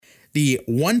the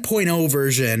 1.0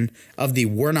 version of the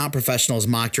We're Not Professionals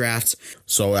mock draft.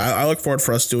 So I look forward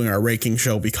for us doing our ranking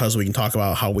show because we can talk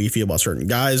about how we feel about certain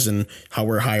guys and how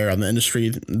we're higher on the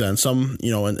industry than some,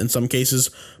 in some cases.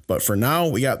 But for now,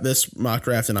 we got this mock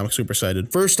draft and I'm super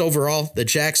excited. First overall, the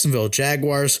Jacksonville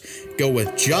Jaguars go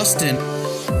with Justin.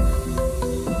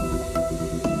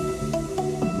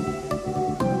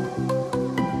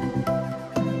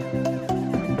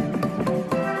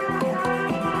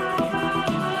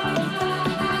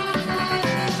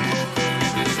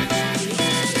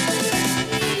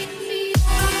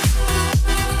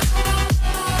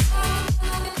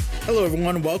 Hello,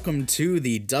 everyone. Welcome to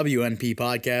the WNP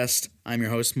podcast. I'm your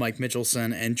host, Mike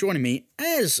Mitchelson, and joining me,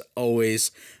 as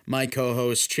always, my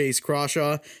co-host, Chase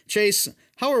Crawshaw. Chase,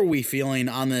 how are we feeling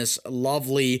on this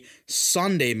lovely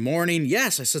Sunday morning?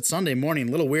 Yes, I said Sunday morning.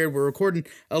 A little weird. We're recording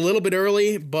a little bit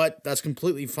early, but that's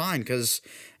completely fine because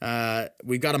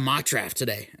we've got a mock draft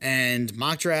today. And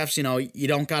mock drafts, you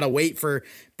don't got to wait for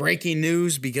breaking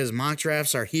news because mock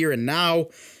drafts are here and now.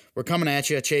 We're coming at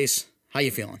you. Chase, how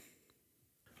you feeling?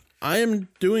 I am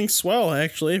doing swell,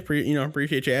 actually.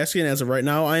 Appreciate you asking. As of right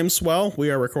now, I am swell. We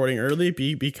are recording early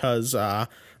because I'm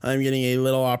getting a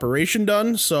little operation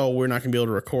done, so we're not going to be able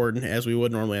to record as we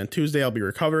would normally on Tuesday. I'll be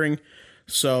recovering,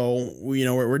 so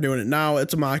we're doing it now.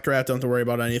 It's a mock draft. Don't have to worry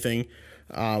about anything.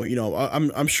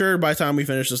 I'm sure by the time we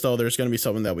finish this, though, there's going to be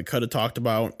something that we could have talked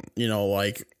about.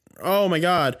 Like, oh my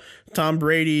God, Tom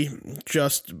Brady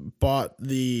just bought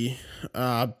the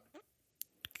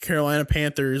Carolina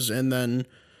Panthers and then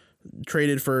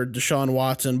traded for Deshaun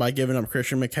Watson by giving up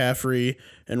Christian McCaffrey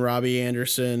and Robbie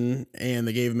Anderson, and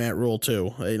they gave Matt Rule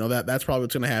too. That's probably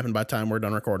what's going to happen by the time we're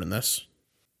done recording this.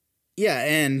 Yeah,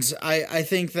 and I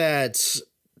think that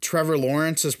Trevor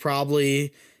Lawrence is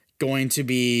probably going to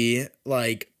be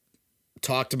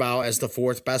talked about as the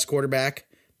fourth best quarterback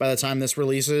by the time this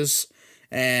releases,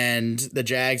 and the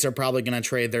Jags are probably going to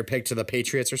trade their pick to the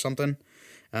Patriots or something.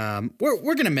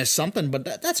 We're gonna miss something, but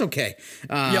that's okay.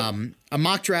 A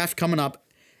mock draft coming up,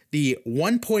 the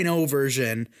 1.0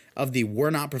 version of the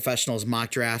We're Not Professionals mock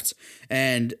draft.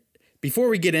 And before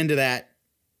we get into that,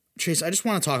 Chase, I just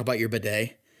want to talk about your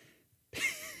bidet.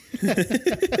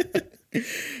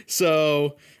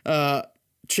 So,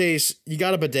 Chase, you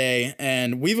got a bidet,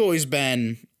 and we've always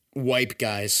been wipe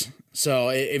guys. So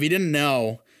if you didn't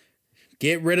know,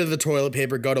 get rid of the toilet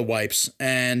paper, go to wipes.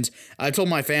 And I told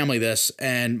my family this,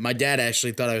 and my dad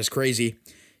actually thought I was crazy.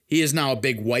 He is now a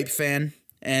big wipe fan,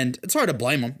 and it's hard to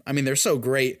blame him. I mean, they're so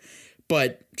great.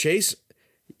 But, Chase,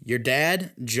 your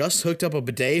dad just hooked up a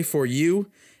bidet for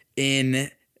you in,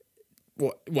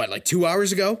 like 2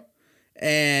 hours ago?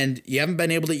 And you haven't been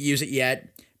able to use it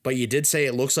yet, but you did say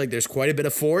it looks like there's quite a bit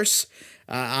of force.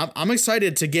 I'm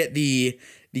excited to get the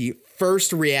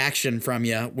first reaction from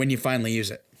you when you finally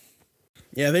use it.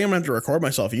 Yeah, I think I'm going to have to record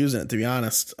myself using it, to be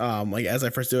honest, as I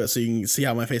first do it so you can see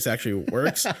how my face actually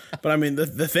works. But, I mean,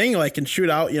 the thing, can shoot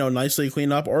out, nicely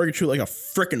cleaned up, or it can shoot like a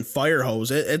freaking fire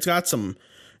hose. It's got some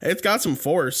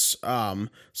force.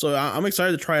 So I'm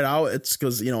excited to try it out. It's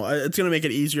because, it's going to make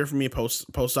it easier for me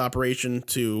post-operation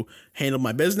to handle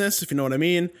my business, if you know what I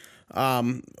mean.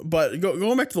 But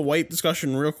going back to the wipe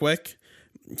discussion real quick.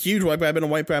 Huge wipe guy. I've been a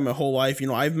wipe guy my whole life.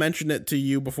 I've mentioned it to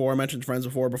you before. I mentioned to friends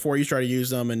before you started to use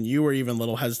them, and you were even a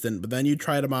little hesitant. But then you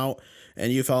tried them out,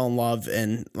 and you fell in love.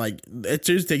 And it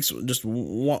just takes just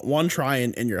one try,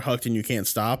 and you're hooked, and you can't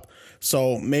stop.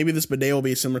 So maybe this bidet will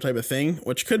be a similar type of thing,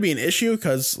 which could be an issue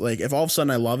because if all of a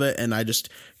sudden I love it and I just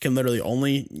can literally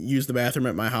only use the bathroom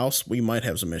at my house, we might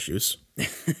have some issues.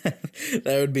 That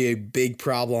would be a big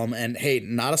problem. And hey,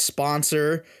 not a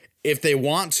sponsor. If they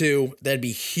want to, that'd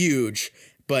be huge.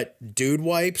 But Dude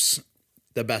Wipes,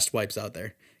 the best wipes out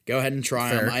there. Go ahead and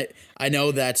try them. I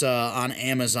know that on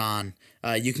Amazon,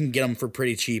 you can get them for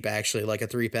pretty cheap, actually, like a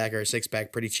 3-pack or a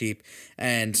 6-pack, pretty cheap.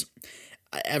 And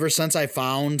ever since I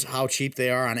found how cheap they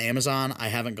are on Amazon, I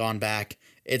haven't gone back.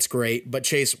 It's great. But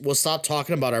Chase, we'll stop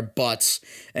talking about our butts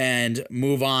and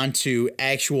move on to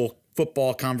actual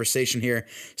football conversation here.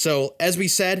 So as we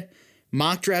said,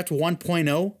 Mock Draft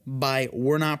 1.0 by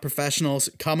We're Not Professionals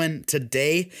coming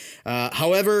today.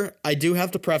 However, I do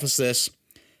have to preface this.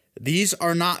 These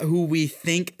are not who we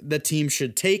think the team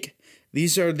should take.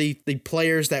 These are the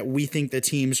players that we think the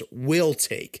teams will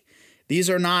take. These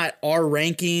are not our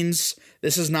rankings.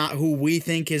 This is not who we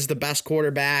think is the best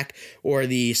quarterback or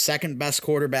the second best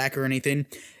quarterback or anything.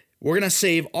 We're going to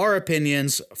save our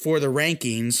opinions for the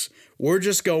rankings. We're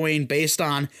just going based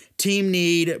on team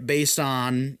need, based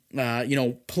on,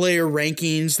 player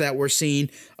rankings that we're seeing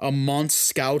amongst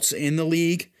scouts in the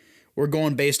league. We're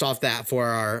going based off that for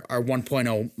our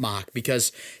 1.0 mock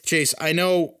because, Chase, I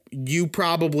know you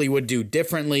probably would do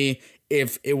differently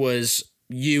if it was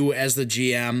you as the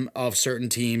GM of certain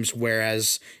teams,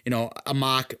 whereas, a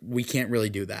mock, we can't really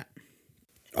do that.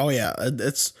 Oh yeah,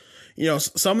 it's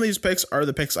some of these picks are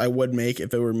the picks I would make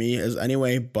if it were me as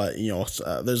anyway, but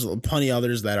there's plenty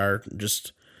others that are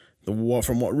just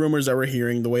from what rumors that we're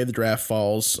hearing, the way the draft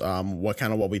falls,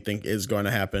 what we think is going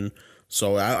to happen.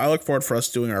 So I look forward for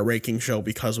us doing our ranking show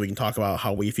because we can talk about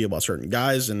how we feel about certain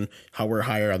guys and how we're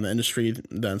higher on the industry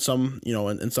than some,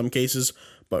 in some cases.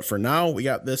 But for now, we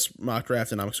got this mock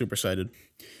draft and I'm super excited.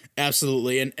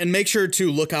 Absolutely. And make sure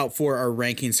to look out for our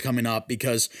rankings coming up,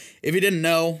 because if you didn't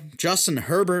know, Justin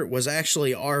Herbert was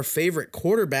actually our favorite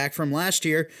quarterback from last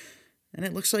year. And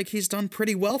it looks like he's done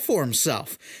pretty well for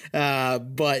himself.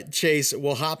 But Chase,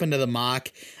 we'll hop into the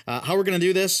mock. How we're going to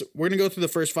do this, we're going to go through the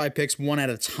first 5 picks one at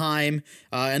a time.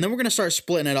 And then we're going to start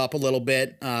splitting it up a little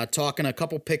bit, talking a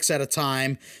couple picks at a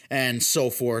time and so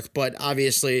forth. But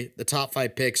obviously, the top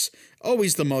 5 picks,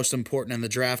 always the most important in the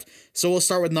draft. So we'll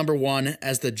start with number 1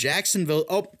 as the Jacksonville.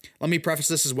 Oh, let me preface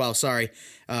this as well. Sorry.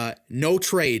 No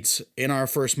trades in our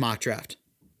first mock draft.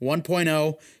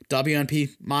 1.0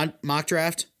 WNP mock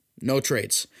draft. No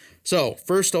trades. So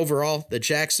first overall, the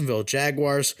Jacksonville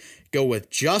Jaguars go with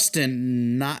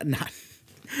Justin, not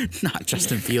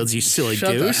Justin Fields, you silly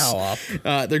Shut goose. the hell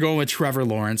up. They're going with Trevor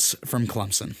Lawrence from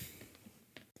Clemson.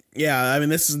 Yeah, I mean,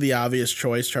 this is the obvious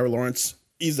choice. Trevor Lawrence,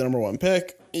 he's the number 1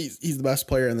 pick. He's the best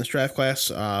player in this draft class,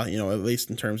 at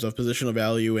least in terms of positional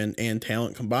value and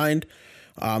talent combined.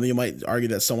 You might argue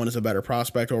that someone is a better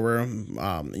prospect over him.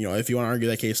 If you want to argue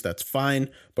that case, that's fine.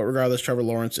 But regardless, Trevor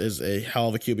Lawrence is a hell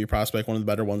of a QB prospect, one of the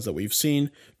better ones that we've seen.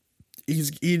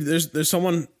 He's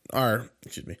someone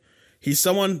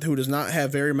who does not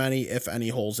have very many, if any,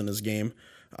 holes in his game.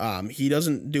 He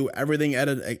doesn't do everything at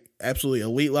an absolutely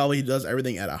elite level. He does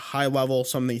everything at a high level.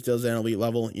 Something he does at an elite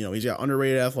level. He's got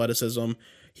underrated athleticism.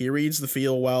 He reads the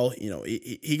field well.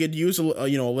 He could use a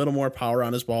little more power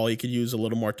on his ball. He could use a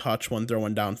little more touch when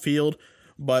throwing downfield.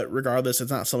 But regardless, it's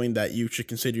not something that you should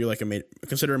consider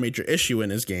a major issue in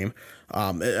his game.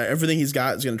 Everything he's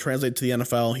got is going to translate to the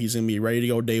NFL. He's going to be ready to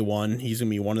go day one. He's going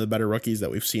to be one of the better rookies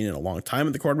that we've seen in a long time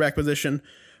at the quarterback position.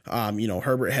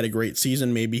 Herbert had a great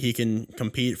season. Maybe he can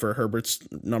compete for Herbert's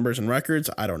numbers and records.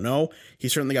 I don't know. He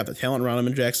certainly got the talent around him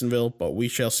in Jacksonville, but we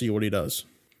shall see what he does.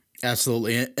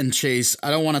 Absolutely. And Chase,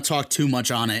 I don't want to talk too much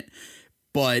on it,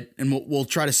 and we'll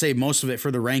try to save most of it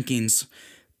for the rankings.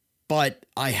 But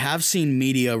I have seen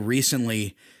media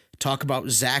recently talk about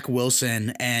Zach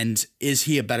Wilson and is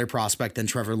he a better prospect than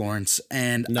Trevor Lawrence?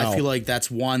 And no. I feel like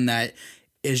that's one that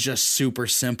is just super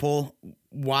simple.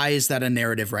 Why is that a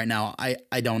narrative right now?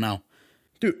 I don't know.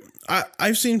 Dude,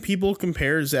 I've seen people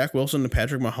compare Zach Wilson to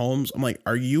Patrick Mahomes. I'm like,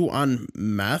 are you on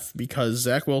meth? Because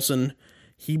Zach Wilson,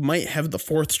 he might have the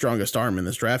 4th strongest arm in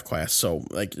this draft class. So,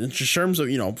 like, in terms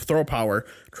of, throw power,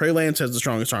 Trey Lance has the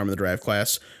strongest arm in the draft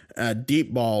class.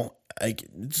 Deep ball, like,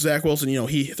 Zach Wilson,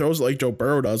 he throws it like Joe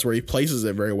Burrow does, where he places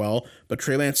it very well. But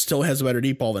Trey Lance still has a better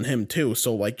deep ball than him, too.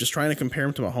 So, like, just trying to compare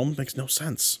him to Mahomes makes no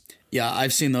sense. Yeah,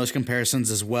 I've seen those comparisons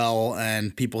as well,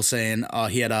 and people saying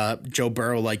he had a Joe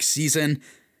Burrow-like season.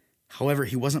 However,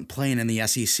 he wasn't playing in the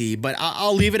SEC, but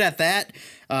I'll leave it at that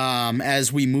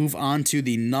as we move on to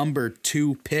the number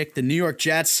 2 pick. The New York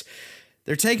Jets,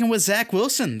 they're taking with Zach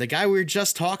Wilson, the guy we were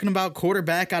just talking about,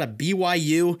 quarterback out of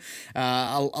BYU.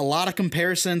 A lot of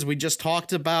comparisons we just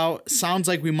talked about. Sounds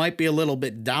like we might be a little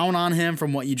bit down on him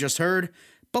from what you just heard,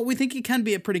 but we think he can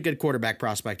be a pretty good quarterback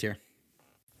prospect here.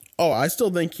 Oh, I still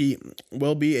think he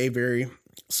will be a very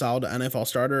solid NFL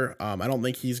starter. I don't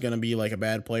think he's going to be like a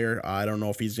bad player. I don't know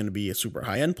if he's going to be a super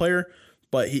high end player,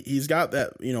 but he's got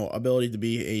that, ability to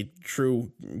be a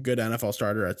true good NFL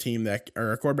starter, a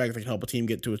quarterback that can help a team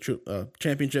get to a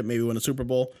championship, maybe win a Super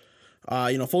Bowl.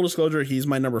 Full disclosure, he's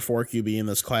my number 4 QB in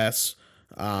this class.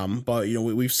 But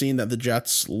we've seen that the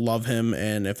Jets love him,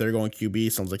 and if they're going QB,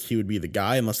 it sounds like he would be the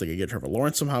guy unless they could get Trevor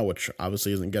Lawrence somehow, which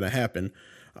obviously isn't going to happen.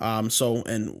 We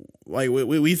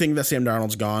think that Sam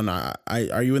Darnold's gone.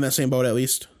 Are you in that same boat at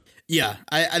least? Yeah,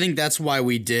 I think that's why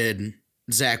we did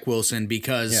Zach Wilson,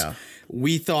 because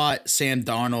we thought Sam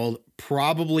Darnold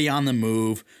probably on the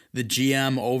move. The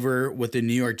GM over with the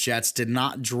New York Jets did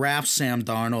not draft Sam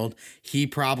Darnold. He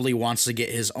probably wants to get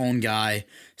his own guy.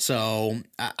 So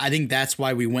I think that's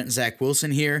why we went Zach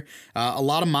Wilson here. A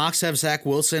lot of mocks have Zach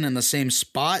Wilson in the same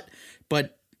spot,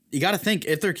 but you got to think,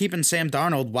 if they're keeping Sam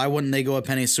Darnold, why wouldn't they go a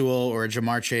Penei Sewell or a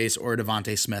Jamar Chase or a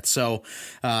Devontae Smith? So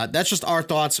that's just our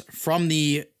thoughts from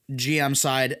the GM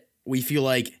side. We feel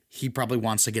like he probably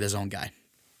wants to get his own guy.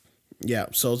 Yeah,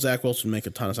 so Zach Wilson make a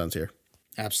ton of sense here.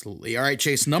 Absolutely. All right,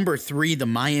 Chase, number 3, the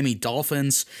Miami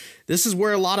Dolphins. This is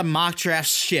where a lot of mock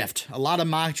drafts shift. A lot of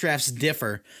mock drafts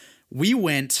differ. We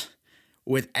went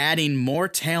with adding more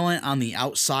talent on the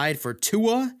outside for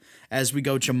Tua as we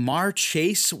go Ja'Marr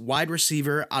Chase, wide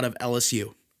receiver out of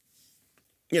LSU.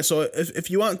 Yeah, so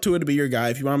if you want Tua to be your guy,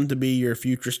 if you want him to be your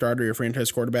future starter, your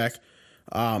franchise quarterback,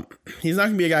 he's not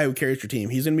going to be a guy who carries your team.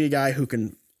 He's going to be a guy who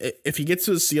can, if he gets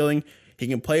to his ceiling, he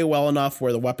can play well enough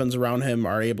where the weapons around him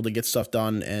are able to get stuff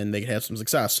done and they can have some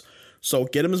success. So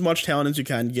get him as much talent as you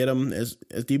can. Get him as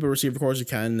deep a receiver core as you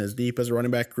can, as deep as a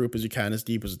running back group as you can, as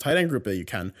deep as a tight end group that you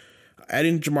can.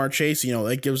 Adding Ja'Marr Chase,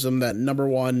 that gives him that number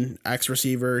 1 X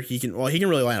receiver. He can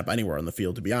really line up anywhere on the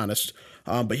field, to be honest.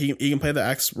 But he can play the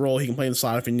X role. He can play in the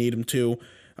slot if you need him to.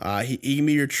 He can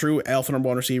be your true alpha number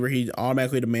 1 receiver. He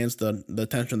automatically demands the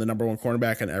attention of the number 1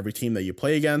 cornerback on every team that you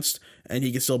play against, and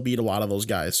he can still beat a lot of those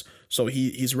guys. So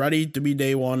he's ready to be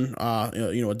day one,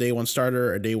 a day 1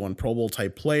 starter, a day 1 Pro Bowl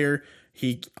type player.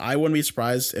 I wouldn't be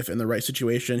surprised if in the right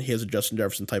situation he has a Justin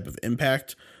Jefferson type of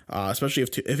impact, especially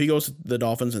if he goes to the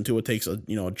Dolphins and Tua takes a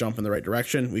jump in the right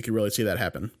direction. We could really see that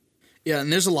happen. Yeah,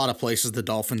 and there's a lot of places the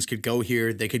Dolphins could go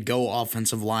here. They could go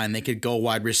offensive line. They could go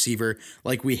wide receiver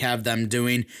like we have them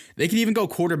doing. They could even go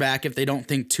quarterback if they don't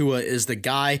think Tua is the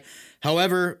guy.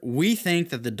 However, we think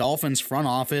that the Dolphins front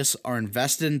office are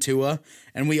invested in Tua,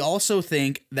 and we also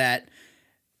think that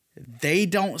they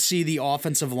don't see the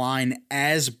offensive line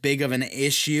as big of an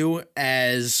issue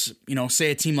as,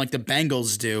 say a team like the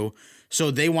Bengals do.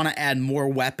 So they want to add more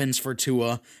weapons for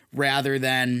Tua rather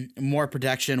than more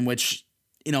protection, which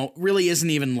really isn't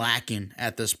even lacking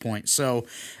at this point. So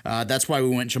that's why we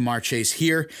went Ja'Marr Chase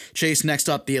here. Chase, next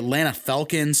up, the Atlanta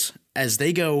Falcons, as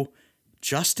they go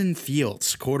Justin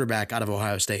Fields, quarterback out of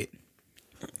Ohio State.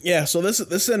 Yeah, so this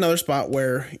is another spot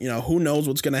where, who knows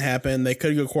what's going to happen. They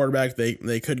could go quarterback.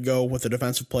 They could go with a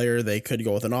defensive player. They could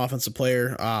go with an offensive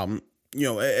player.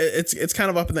 It's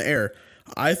kind of up in the air.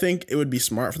 I think it would be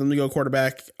smart for them to go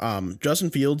quarterback.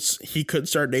 Justin Fields, he could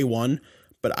start day 1,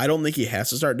 but I don't think he has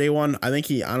to start day 1. I think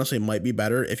he honestly might be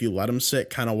better if you let him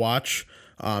sit, kind of watch.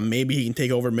 Maybe he can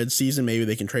take over midseason. Maybe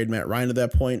they can trade Matt Ryan at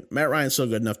that point. Matt Ryan's still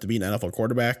good enough to be an NFL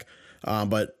quarterback.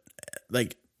 But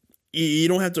you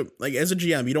don't have to, as a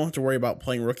GM, you don't have to worry about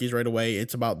playing rookies right away.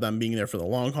 It's about them being there for the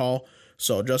long haul.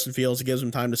 So Justin Fields, it gives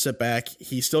him time to sit back.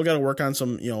 He's still got to work on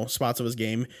some, spots of his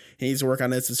game. He needs to work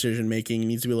on his decision making. He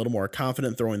needs to be a little more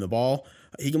confident throwing the ball.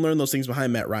 He can learn those things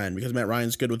behind Matt Ryan because Matt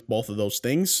Ryan's good with both of those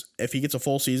things. If he gets a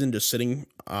full season just sitting,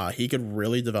 he could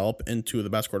really develop into the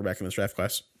best quarterback in this draft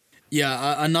class.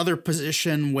 Yeah, another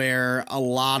position where a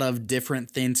lot of different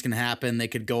things can happen. They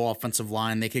could go offensive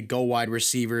line. They could go wide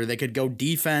receiver. They could go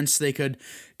defense. They could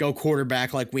go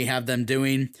quarterback like we have them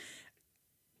doing.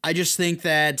 I just think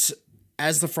that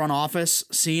as the front office,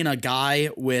 seeing a guy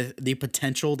with the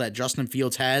potential that Justin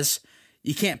Fields has,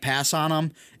 you can't pass on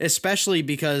him, especially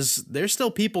because there's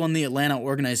still people in the Atlanta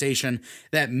organization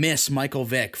that miss Michael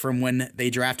Vick from when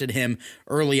they drafted him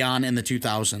early on in the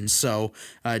 2000s. So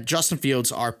Justin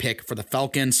Fields, our pick for the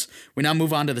Falcons. We now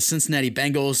move on to the Cincinnati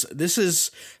Bengals. This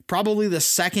is probably the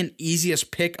second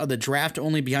easiest pick of the draft,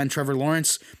 only behind Trevor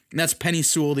Lawrence, and that's Penei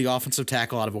Sewell, the offensive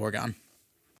tackle out of Oregon.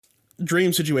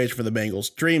 Dream situation for the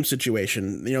Bengals. Dream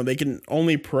situation. They can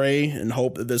only pray and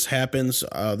hope that this happens.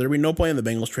 There'll be no point in the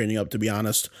Bengals trading up, to be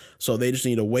honest. So they just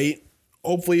need to wait.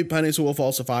 Hopefully, Penei Sewell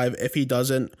falls to 5. If he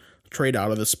doesn't, trade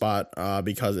out of this spot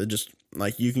because it just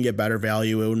you can get better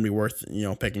value. It wouldn't be worth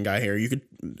picking a guy here. You could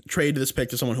trade this pick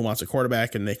to someone who wants a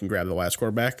quarterback, and they can grab the last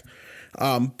quarterback.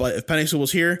 But if Penei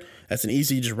Sewell's here, that's an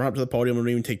easy. Just run up to the podium and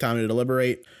don't even take time to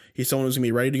deliberate. He's someone who's going to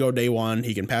be ready to go day 1.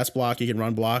 He can pass block. He can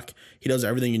run block. He does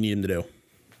everything you need him to do.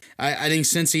 I think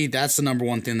Cincy, that's the number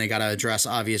one thing they got to address,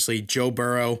 obviously. Joe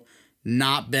Burrow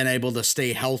not been able to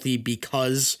stay healthy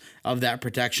because of that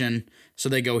protection. So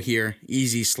they go here.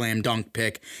 Easy slam dunk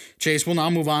pick. Chase, we'll now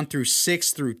move on through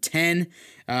 6 through 10.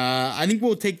 I think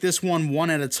we'll take this one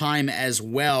at a time as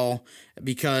well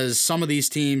because some of these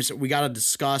teams we got to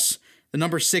discuss. The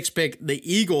number 6 pick, the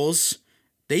Eagles.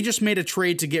 They just made a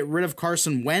trade to get rid of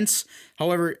Carson Wentz.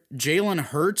 However, Jalen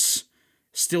Hurts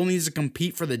still needs to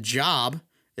compete for the job,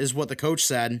 is what the coach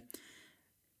said.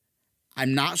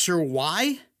 I'm not sure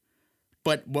why,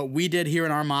 but what we did here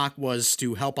in our mock was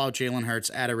to help out Jalen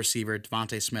Hurts at a receiver,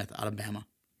 Devontae Smith out of Bama.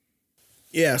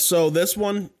 Yeah, so this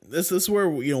one, this is where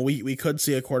we could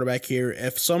see a quarterback here.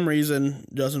 If some reason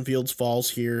Justin Fields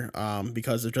falls here,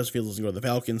 because if Justin Fields doesn't go to the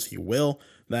Falcons, he will.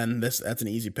 Then that's an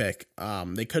easy pick.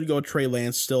 They could go Trey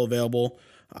Lance, still available.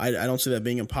 I don't see that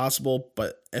being impossible,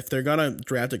 but if they're gonna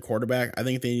draft a quarterback, I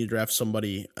think they need to draft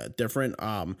somebody different.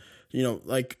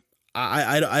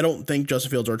 I don't think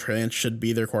Justin Fields or Trey Lance should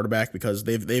be their quarterback because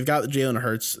they've got Jalen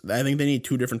Hurts. I think they need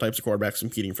two different types of quarterbacks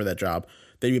competing for that job.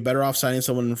 They'd be better off signing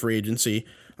someone in free agency,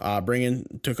 bring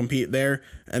in to compete there,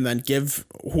 and then give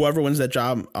whoever wins that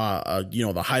job,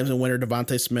 the Heisman winner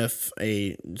Devontae Smith,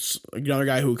 another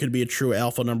guy who could be a true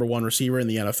alpha number one receiver in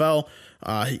the NFL.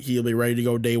 He'll be ready to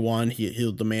go day one.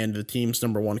 He'll demand the team's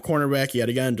number one cornerback yet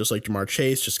again, just like Jamar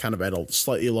Chase, just kind of at a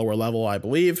slightly lower level, I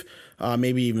believe.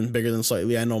 Maybe even bigger than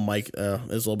slightly. I know Mike is a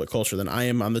little bit closer than I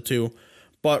am on the two.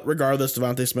 But regardless,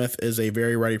 Devontae Smith is a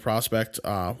very ready prospect.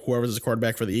 Whoever's the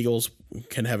quarterback for the Eagles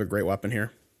can have a great weapon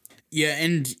here. Yeah,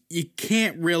 and you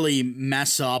can't really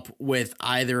mess up with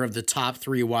either of the top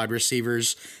three wide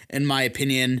receivers, in my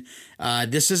opinion.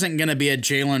 This isn't going to be a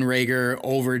Jalen Reagor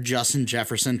over Justin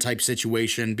Jefferson type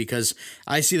situation because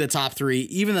I see the top three,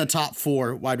 even the top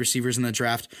four wide receivers in the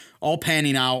draft, all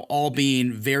panning out, all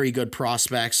being very good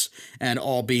prospects, and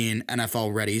all being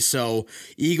NFL ready. So,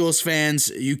 Eagles fans,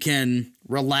 you can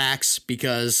relax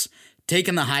because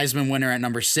taking the Heisman winner at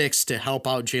number 6 to help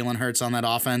out Jalen Hurts on that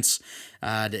offense,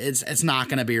 it's not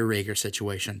going to be a Reagor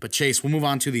situation. But Chase, we'll move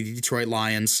on to the Detroit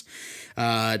Lions.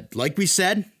 Like we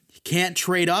said, can't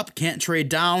trade up, can't trade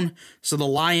down. So the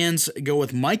Lions go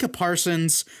with Micah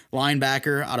Parsons,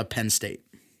 linebacker out of Penn State.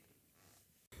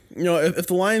 If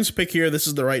the Lions pick here, this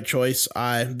is the right choice.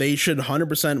 They should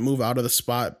 100% move out of the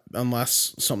spot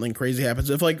unless something crazy happens.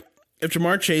 If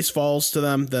Jamar Chase falls to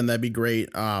them, then that'd be great.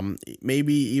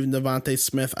 Maybe even Devontae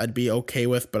Smith I'd be okay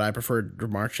with, but I prefer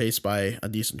Jamar Chase by a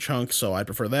decent chunk, so I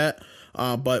prefer that.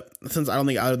 But since I don't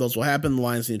think either of those will happen, the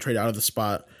Lions need to trade out of the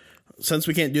spot. Since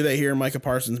we can't do that here, Micah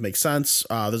Parsons makes sense.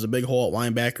 There's a big hole at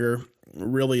linebacker.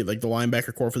 Really, the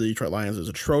linebacker core for the Detroit Lions is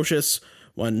atrocious.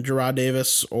 When Jarrad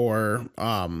Davis or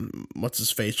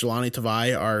Jelani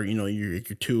Tavai are your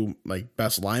two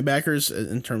best linebackers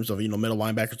in terms of middle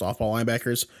linebackers, off-ball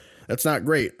linebackers. That's not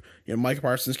great. Micah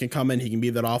Parsons can come in. He can be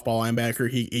that off-ball linebacker.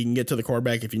 He can get to the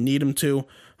quarterback if you need him to.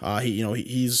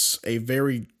 He's a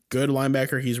very good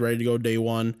linebacker. He's ready to go day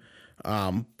one.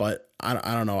 But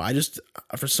I don't know.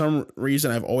 For some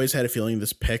reason, I've always had a feeling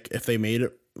this pick, if they made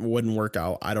it, wouldn't work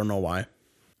out. I don't know why.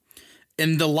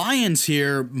 And the Lions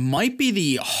here might be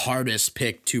the hardest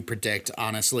pick to predict,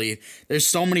 honestly. There's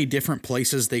so many different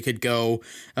places they could go.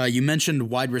 You mentioned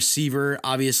wide receiver,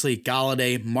 obviously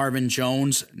Golladay, Marvin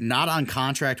Jones, not on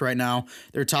contract right now.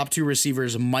 Their top two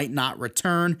receivers might not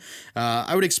return.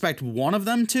 I would expect one of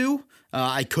them to.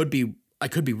 I could be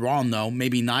wrong, though.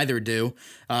 Maybe neither do.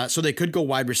 So they could go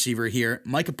wide receiver here.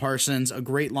 Micah Parsons, a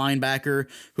great linebacker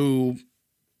who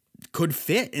could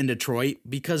fit in Detroit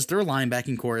because their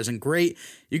linebacking core isn't great.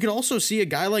 You could also see a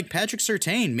guy like Patrick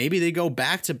Surtain. Maybe they go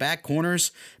back-to-back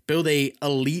corners, build a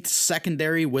elite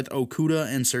secondary with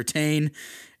Okudah and Surtain,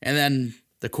 and then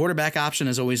the quarterback option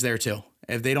is always there too.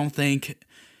 If they don't think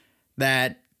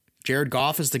that Jared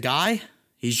Goff is the guy,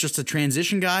 he's just a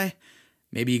transition guy,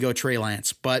 maybe you go Trey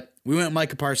Lance. But we went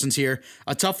Micah Parsons here.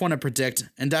 A tough one to predict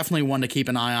and definitely one to keep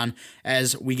an eye on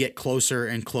as we get closer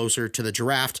and closer to the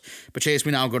draft. But Chase,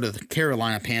 we now go to the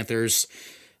Carolina Panthers.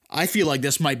 I feel like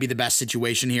this might be the best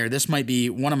situation here. This might be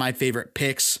one of my favorite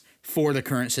picks for the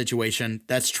current situation.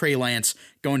 That's Trey Lance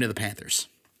going to the Panthers.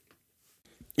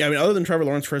 Yeah, other than Trevor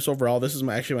Lawrence first overall, this is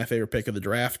actually my favorite pick of the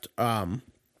draft.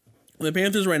 The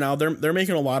Panthers right now, they're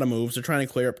making a lot of moves. They're trying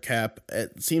to clear up cap.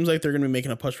 It seems like they're going to be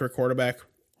making a push for a quarterback.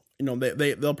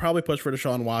 They'll probably push for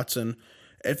Deshaun Watson.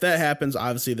 If that happens,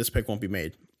 obviously this pick won't be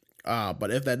made.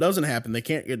 But if that doesn't happen, they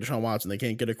can't get Deshaun Watson. They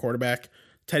can't get a quarterback.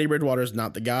 Teddy Bridgewater is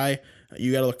not the guy.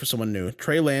 You got to look for someone new.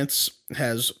 Trey Lance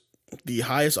has the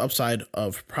highest upside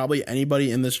of probably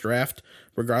anybody in this draft,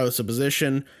 regardless of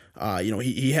position.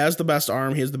 He has the best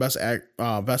arm. He has the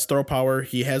best throw power.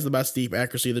 He has the best deep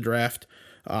accuracy of the draft.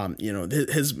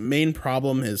 His main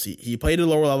problem is he played at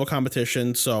lower level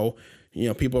competition, so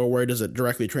people are worried, does it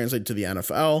directly translate to the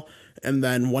NFL? And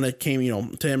then when it came,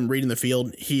 to him reading the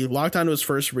field, he locked onto his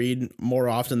first read more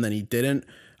often than he didn't.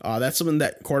 That's something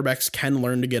that quarterbacks can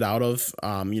learn to get out of.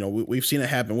 We've seen it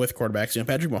happen with quarterbacks.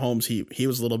 Patrick Mahomes, he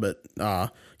was a little bit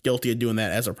guilty of doing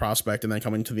that as a prospect, and then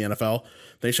coming to the NFL,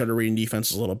 they started reading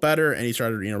defenses a little better, and he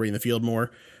started reading the field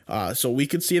more. So we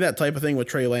could see that type of thing with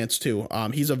Trey Lance too.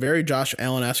 He's a very Josh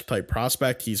Allen-esque type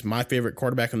prospect. He's my favorite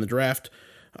quarterback in the draft.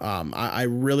 I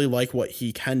really like what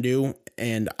he can do,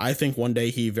 and I think one day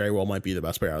he very well might be the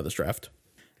best player out of this draft.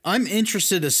 I'm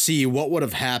interested to see what would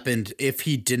have happened if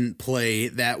he didn't play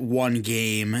that one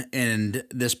game in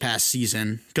this past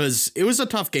season, because it was a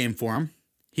tough game for him.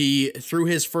 He threw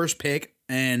his first pick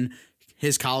in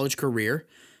his college career,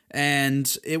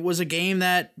 and it was a game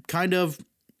that kind of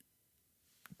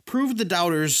proved the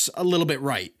doubters a little bit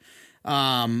right.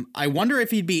 I wonder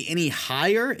if he'd be any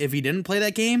higher if he didn't play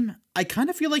that game. I kind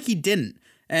of feel like he didn't.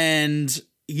 And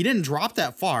he didn't drop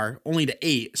that far, only to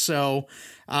 8. So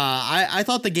I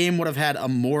thought the game would have had a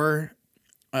more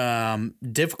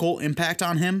difficult impact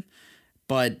on him.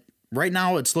 But right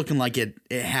now it's looking like it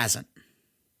hasn't.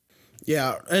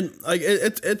 Yeah, and like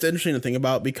it's interesting to think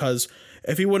about, because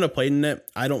if he wouldn't have played in it,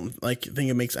 I don't think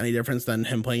it makes any difference than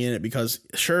him playing in it, because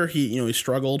sure, he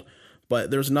struggled, but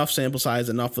there's enough sample size,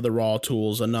 enough of the raw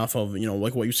tools, enough of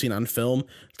like what you've seen on film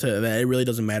that it really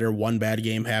doesn't matter. One bad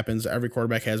game happens. Every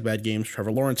quarterback has bad games.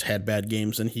 Trevor Lawrence had bad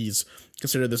games, and he's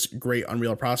considered this great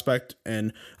unreal prospect.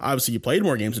 And obviously, he played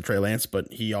more games than Trey Lance,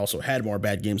 but he also had more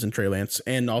bad games than Trey Lance,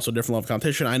 and also different level of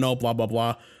competition. I know, blah blah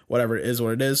blah, whatever it is,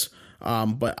 what it is.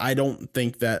 But I don't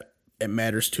think that it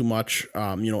matters too much.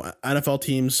 NFL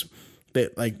teams,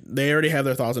 they already have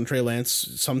their thoughts on Trey Lance.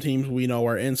 Some teams we know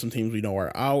are in, some teams we know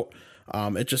are out.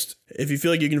 If you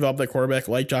feel like you can develop that quarterback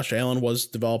like Josh Allen was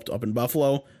developed up in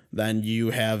Buffalo, then you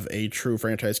have a true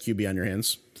franchise QB on your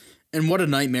hands. And what a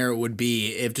nightmare it would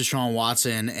be if Deshaun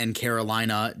Watson and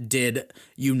Carolina did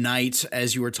unite,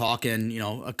 as you were talking,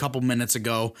 a couple minutes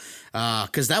ago,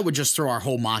 because that would just throw our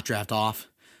whole mock draft off.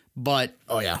 But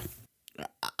oh yeah,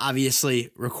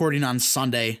 obviously recording on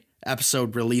Sunday,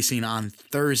 episode releasing on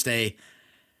Thursday.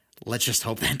 Let's just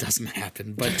hope that doesn't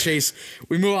happen. But Chase,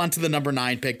 we move on to the number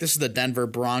 9 pick. This is the Denver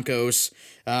Broncos.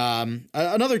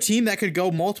 Another team that could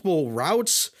go multiple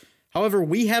routes. However,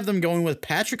 we have them going with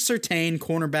Patrick Surtain,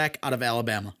 cornerback out of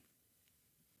Alabama.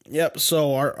 Yep.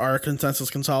 So our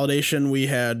consensus consolidation, we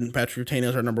had Patrick Surtain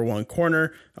as our number 1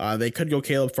 corner. They could go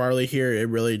Caleb Farley here. It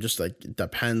really just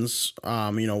depends,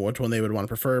 which one they would want to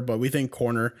prefer. But we think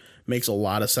corner makes a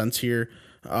lot of sense here.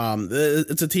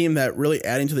 It's a team that really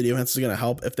adding to the defense is going to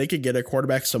help. If they could get a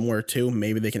quarterback somewhere too,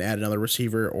 maybe they can add another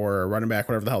receiver or a running back,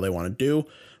 whatever the hell they want to do.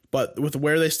 But with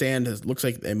where they stand, it looks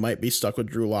like they might be stuck with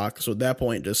Drew Lock. So at that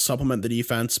point, just supplement the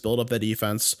defense, build up the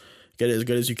defense, get it as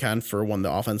good as you can for when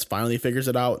the offense finally figures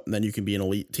it out, and then you can be an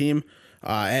elite team.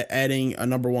 Adding a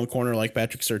number 1 corner like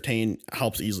Patrick Surtain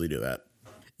helps easily do that.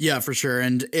 Yeah, for sure.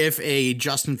 And if a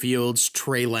Justin Fields,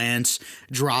 Trey Lance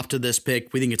drop to this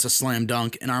pick, we think it's a slam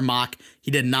dunk. In our mock,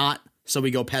 he did not. So we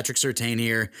go Patrick Surtain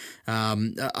here.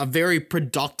 A very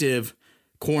productive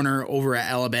corner over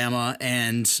at Alabama,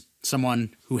 and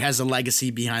someone who has a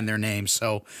legacy behind their name.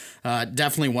 So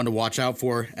definitely one to watch out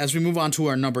for. As we move on to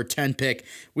our number 10 pick,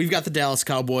 we've got the Dallas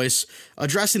Cowboys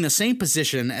addressing the same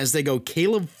position as they go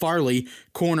Caleb Farley,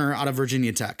 corner out of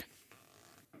Virginia Tech.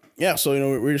 Yeah, so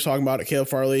we were just talking about it. Caleb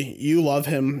Farley, you love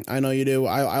him. I know you do.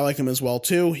 I like him as well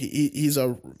too. He's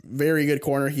a very good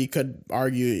corner. He could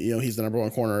argue, he's the number 1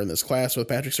 corner in this class with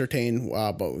Patrick Surtain,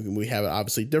 but we have it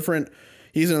obviously different.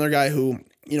 He's another guy who,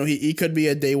 he could be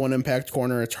a day 1 impact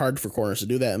corner. It's hard for corners to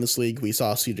do that in this league. We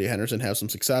saw CJ Henderson have some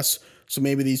success, so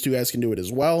maybe these two guys can do it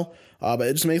as well. But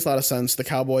it just makes a lot of sense. The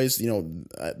Cowboys,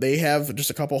 they have just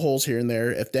a couple holes here and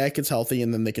there. If Dak gets healthy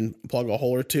and then they can plug a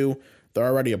hole or two, they're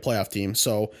already a playoff team.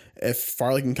 So if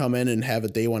Farley can come in and have a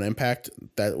day 1 impact,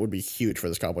 that would be huge for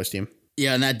this Cowboys team.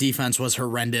 Yeah, and that defense was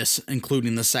horrendous,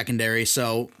 including the secondary.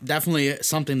 So definitely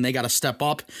something they got to step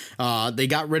up. They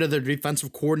got rid of their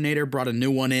defensive coordinator, brought a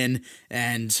new one in,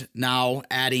 and now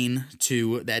adding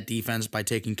to that defense by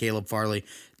taking Caleb Farley.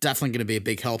 Definitely going to be a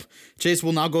big help. Chase,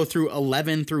 will now go through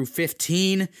 11 through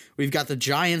 15. We've got the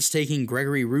Giants taking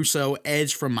Gregory Rousseau,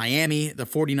 edge from Miami. The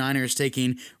 49ers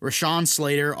taking Rashawn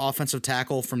Slater, offensive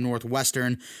tackle from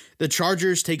Northwestern. The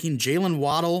Chargers taking Jalen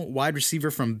Waddle, wide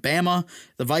receiver from Bama.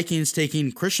 The Vikings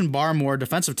taking Christian Barmore,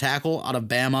 defensive tackle out of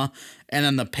Bama. And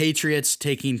then the Patriots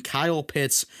taking Kyle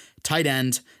Pitts, tight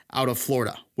end out of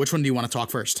Florida. Which one do you want to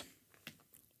talk first?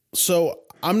 So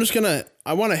I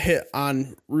want to hit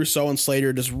on Rousseau and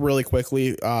Slater just really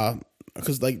quickly,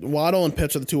 because Waddle and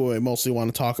Pitts are the two I mostly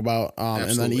want to talk about,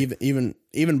 and then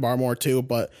even Barmore too.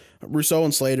 But Rousseau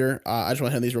and Slater, I just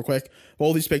want to hit these real quick.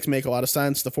 Both these picks make a lot of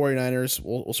sense. The 49ers,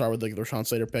 we'll start with the Rashawn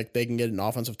Slater pick. They can get an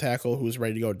offensive tackle who's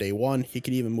ready to go day 1. He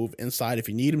could even move inside if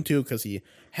you need him to, because he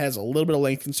has a little bit of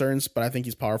length concerns, but I think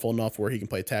he's powerful enough where he can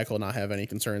play tackle and not have any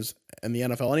concerns in the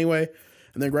NFL anyway.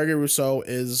 And then Gregory Rousseau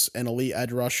is an elite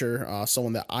edge rusher,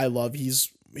 someone that I love. He's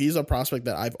a prospect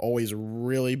that I've always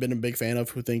really been a big fan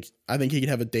of. I think he could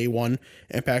have a day 1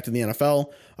 impact in the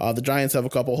NFL. The Giants have a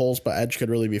couple holes, but edge could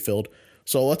really be filled.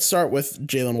 So let's start with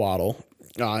Jalen Waddle,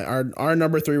 our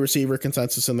number 3 receiver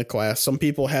consensus in the class. Some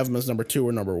people have him as number 2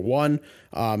 or number 1.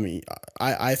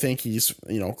 I think he's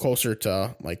closer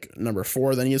to number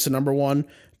 4 than he is to number 1.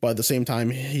 But at the same time,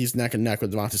 he's neck and neck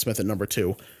with Devonta Smith at number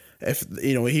 2. If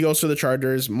he goes to the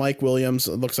Chargers, Mike Williams,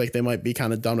 it looks like they might be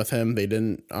kind of done with him. They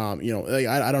didn't, I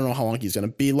don't know how long he's going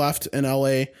to be left in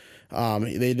LA.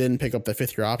 They didn't pick up the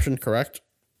 5th-year option, correct?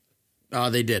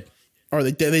 They did. Or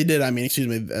they did. I mean, excuse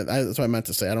me. That's what I meant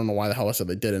to say. I don't know why the hell I said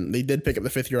they didn't. They did pick up the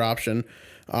 5th-year option.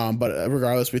 But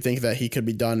regardless, we think that he could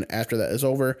be done after that is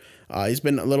over. He's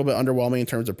been a little bit underwhelming in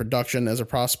terms of production as a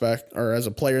prospect or as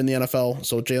a player in the NFL.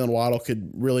 So Jalen Waddle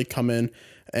could really come in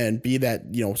and be that,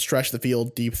 stretch the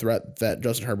field deep threat that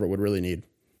Justin Herbert would really need.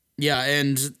 Yeah,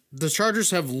 and the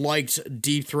Chargers have liked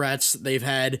deep threats. They've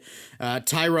had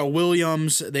Tyrell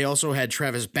Williams. They also had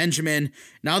Travis Benjamin.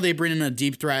 Now they bring in a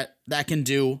deep threat that can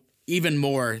do even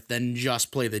more than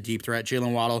just play the deep threat.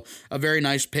 Jalen Waddle, a very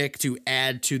nice pick to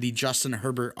add to the Justin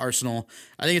Herbert arsenal.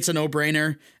 I think it's a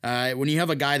no-brainer. When you have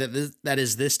a guy that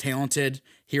is this talented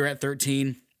here at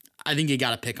 13, I think you got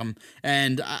to pick him.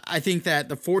 And I think that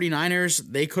the 49ers,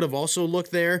 they could have also looked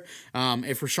there.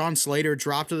 If Rashawn Slater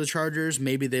dropped to the Chargers,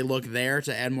 maybe they look there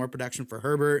to add more production for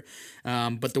Herbert.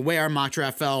 But the way our mock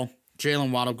draft fell,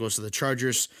 Jalen Waddle goes to the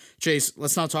Chargers. Chase,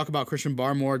 let's now talk about Christian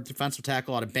Barmore, defensive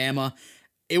tackle out of Bama.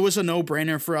 It was a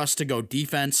no-brainer for us to go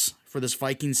defense for this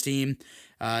Vikings team.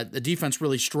 The defense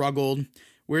really struggled.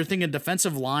 We were thinking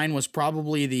defensive line was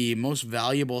probably the most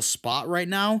valuable spot right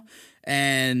now.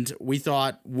 And we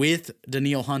thought with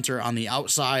Danielle Hunter on the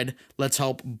outside, let's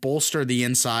help bolster the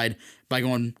inside by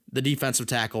going the defensive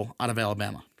tackle out of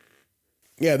Alabama.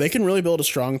 Yeah, they can really build a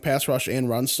strong pass rush and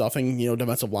run stuffing,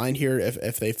 defensive line here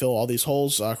if they fill all these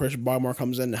holes. Christian Barmore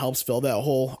comes in and helps fill that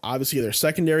hole. Obviously, their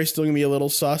secondary is still going to be a little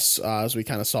sus, as we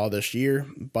kind of saw this year.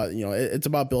 But, it's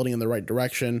about building in the right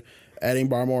direction. Adding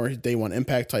Barmore, day one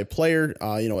impact type player,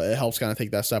 it helps kind of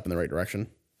take that step in the right direction.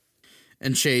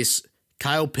 And Chase,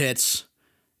 Kyle Pitts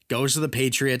goes to the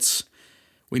Patriots.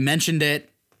 We mentioned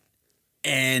it,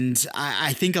 and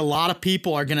I think a lot of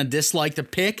people are going to dislike the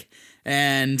pick.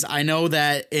 And I know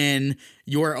that in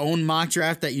your own mock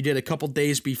draft that you did a couple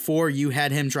days before, you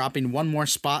had him dropping one more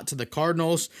spot to the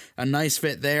Cardinals. A nice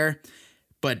fit there.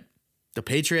 But the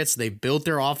Patriots, they built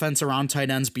their offense around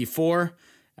tight ends before,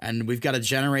 and we've got a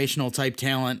generational type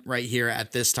talent right here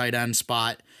at this tight end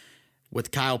spot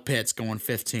with Kyle Pitts going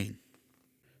 15.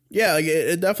 Yeah,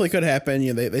 it definitely could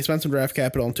happen. They spent some draft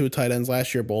capital on 2 tight ends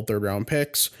last year, both 3rd-round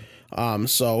picks.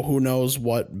 So who knows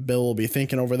what Bill will be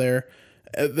thinking over there.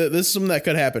 This is something that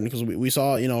could happen because we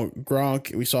saw,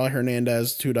 Gronk, we saw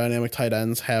Hernandez, 2 dynamic tight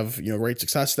ends have, great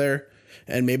success there.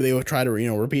 And maybe they will try to,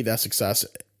 repeat that success.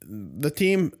 The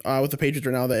team with the Patriots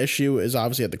right now, the issue is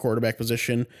obviously at the quarterback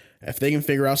position. If they can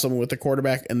figure out something with the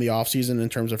quarterback in the offseason in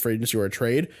terms of free agency or a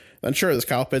trade, then sure, this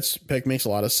Kyle Pitts pick makes a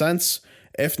lot of sense.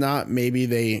 If not, maybe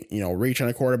they, reach on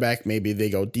a quarterback. Maybe they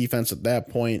go defense at that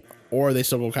point, or they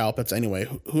still go Kyle Pitts anyway.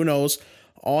 Who knows?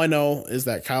 All I know is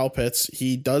that Kyle Pitts,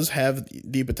 he does have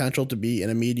the potential to be an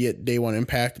immediate day one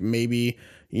impact. Maybe,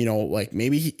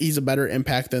 maybe he's a better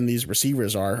impact than these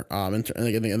receivers are. In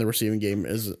the receiving game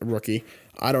as a rookie.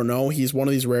 I don't know. He's one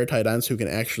of these rare tight ends who can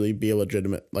actually be a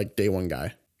legitimate, day one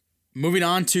guy. Moving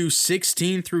on to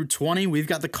 16 through 20, we've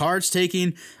got the Cards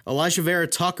taking Elijah Vera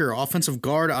Tucker, offensive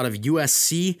guard out of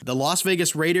USC. The Las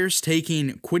Vegas Raiders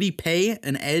taking Kwity Paye,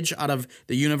 an edge out of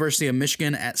the University of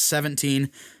Michigan at 17.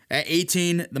 At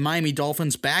 18, the Miami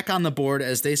Dolphins back on the board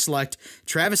as they select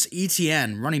Travis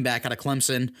Etienne, running back out of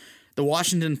Clemson. The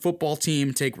Washington football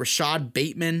team take Rashad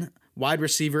Bateman, wide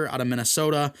receiver out of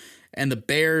Minnesota. And the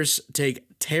Bears take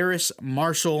Terrace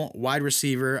Marshall, wide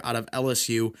receiver out of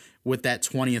LSU, with that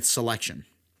 20th selection.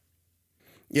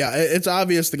 Yeah, it's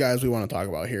obvious the guys we want to talk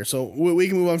about here. So we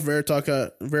can move on from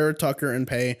Vera Tucker and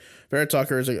Paye. Vera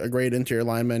Tucker is a great interior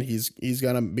lineman. He's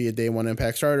going to be a day one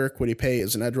impact starter. Kwity Paye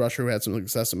is an edge rusher who had some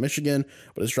success in Michigan,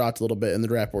 but has dropped a little bit in the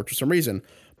draft board for some reason.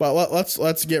 But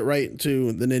let's get right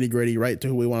to the nitty gritty, right to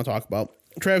who we want to talk about.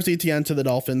 Travis Etienne to the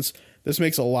Dolphins. This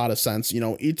makes a lot of sense.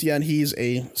 Etienne, he's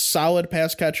a solid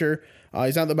pass catcher.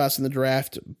 He's not the best in the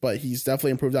draft, but he's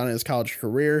definitely improved on in his college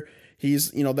career.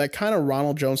 He's, that kind of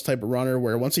Ronald Jones type of runner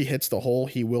where once he hits the hole,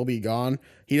 he will be gone.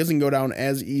 He doesn't go down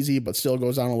as easy, but still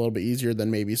goes down a little bit easier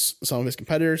than maybe some of his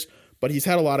competitors. But he's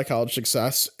had a lot of college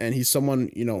success, and he's someone,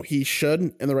 he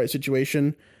should, in the right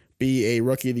situation, be a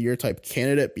Rookie of the Year type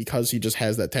candidate because he just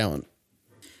has that talent.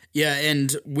 Yeah,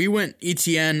 and we went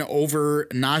Etienne over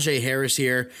Najee Harris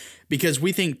here because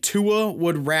we think Tua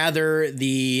would rather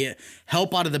the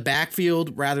help out of the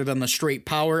backfield rather than the straight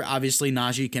power. Obviously,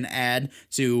 Najee can add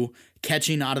to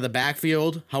catching out of the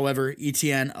backfield. However,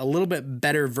 Etienne, a little bit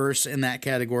better verse in that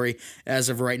category as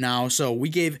of right now. So we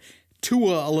gave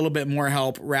Tua a little bit more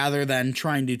help rather than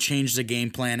trying to change the game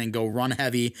plan and go run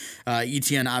heavy.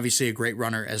 Etienne, obviously a great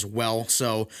runner as well.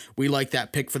 So we like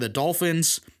that pick for the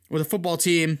Dolphins. With a football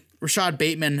team, Rashad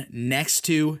Bateman next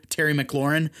to Terry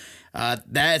McLaurin,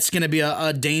 that's going to be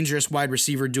a dangerous wide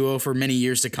receiver duo for many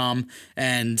years to come.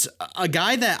 And a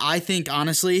guy that I think,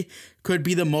 honestly, could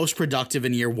be the most productive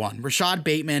in year one. Rashad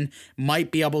Bateman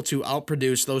might be able to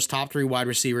outproduce those top 3 wide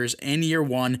receivers in year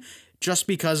one just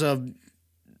because of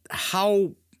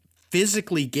how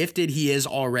physically gifted he is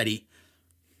already.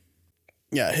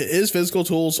 Yeah, his physical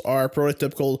tools are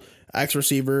prototypical X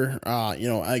receiver,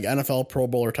 like NFL Pro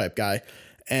Bowler type guy.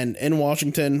 And in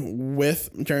Washington with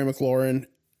Terry McLaurin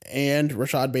and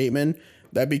Rashad Bateman,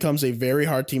 that becomes a very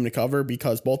hard team to cover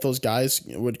because both those guys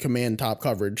would command top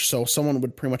coverage. So someone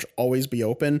would pretty much always be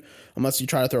open unless you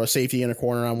try to throw a safety in a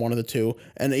corner on one of the two.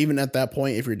 And even at that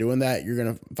point, if you're doing that, you're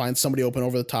going to find somebody open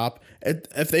over the top.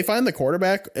 If they find the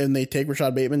quarterback and they take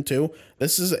Rashad Bateman too,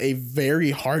 this is a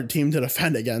very hard team to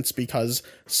defend against because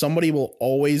somebody will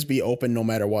always be open no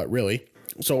matter what, really.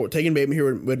 So taking Bateman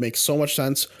here would make so much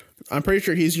sense. I'm pretty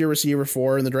sure he's your receiver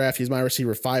 4 in the draft. He's my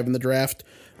receiver 5 in the draft.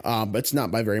 But it's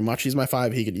not by very much. He's my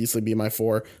 5. He could easily be my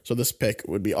 4. So this pick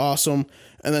would be awesome.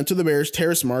 And then to the Bears,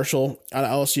 Terrace Marshall out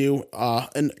of LSU,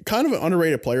 and kind of an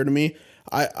underrated player to me.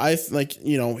 I like,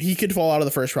 he could fall out of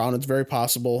the first round. It's very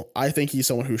possible. I think he's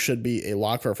someone who should be a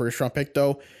lock for a first round pick,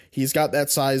 though. He's got that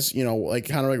size, like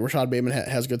kind of like Rashad Bateman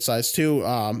has good size too.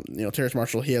 Terrace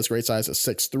Marshall, he has great size at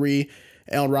 6'3".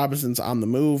 Allen Robinson's on the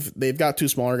move. They've got 2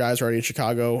 smaller guys already in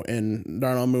Chicago, and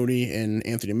Darnell Mooney and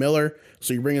Anthony Miller.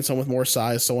 So you bring in someone with more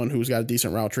size, someone who's got a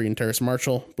decent route tree, and Terrace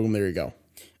Marshall. Boom, there you go.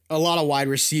 A lot of wide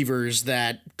receivers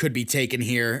that could be taken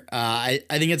here. I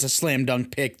think it's a slam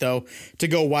dunk pick, though, to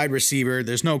go wide receiver.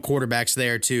 There's no quarterbacks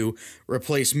there to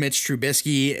replace Mitch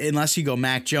Trubisky unless you go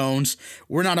Mac Jones.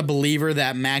 We're not a believer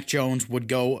that Mac Jones would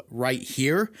go right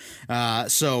here.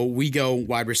 So we go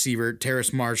wide receiver.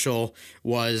 Terrace Marshall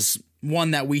was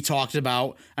one that we talked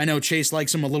about. I know Chase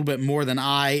likes him a little bit more than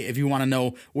I. If you want to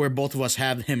know where both of us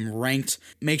have him ranked,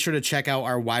 make sure to check out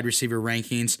our wide receiver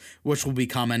rankings, which will be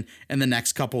coming in the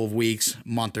next couple of weeks,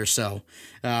 month or so.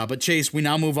 But Chase, we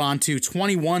now move on to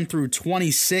 21 through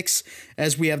 26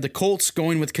 as we have the Colts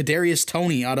going with Kadarius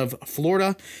Toney out of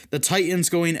Florida, the Titans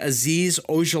going Azeez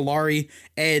Ojulari,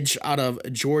 edge out of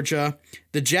Georgia,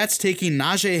 the Jets taking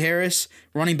Najee Harris,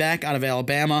 running back out of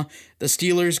Alabama, the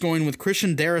Steelers going with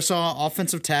Christian Darrisaw,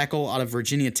 offensive tackle out of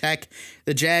Virginia Tech,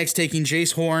 the Jags taking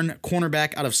Jace Horn,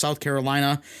 cornerback out of South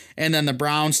Carolina, and then the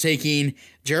Browns taking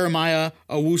Jeremiah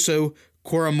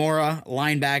Owusu-Koramoah,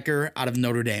 linebacker out of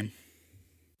Notre Dame.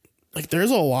 Like,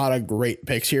 there's a lot of great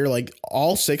picks here. Like,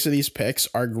 all 6 of these picks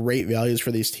are great values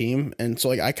for these team. And so,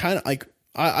 like, I kind of, like,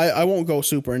 I won't go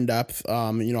super in depth.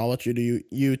 I'll let you do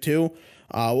you too.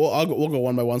 We'll go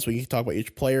one by one so we can talk about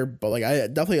each player. But, like, I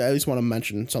definitely at least want to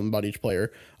mention something about each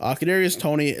player. Kadarius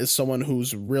Toney is someone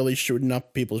who's really shooting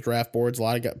up people's draft boards. A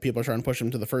lot of people are trying to push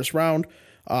him to the first round.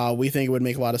 We think it would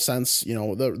make a lot of sense.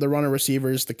 The runner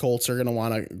receivers, the Colts are going to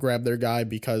want to grab their guy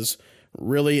because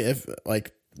really, if,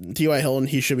 like, T.Y. Hilton,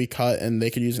 he should be cut, and they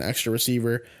could use an extra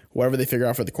receiver, whoever they figure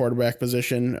out for the quarterback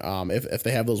position. If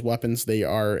they have those weapons, they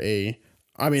are they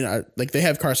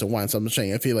have Carson Wentz. I'm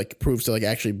saying if he proves to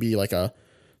actually be a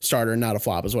starter and not a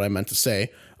flop is what I meant to say.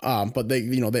 But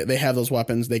they have those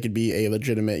weapons. They could be a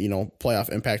legitimate playoff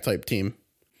impact type team.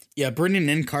 Yeah, bringing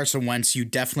in Carson Wentz, you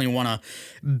definitely want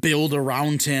to build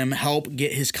around him, help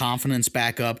get his confidence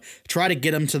back up, try to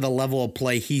get him to the level of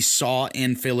play he saw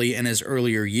in Philly in his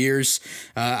earlier years.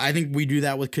 I think we do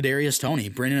that with Kadarius Toney,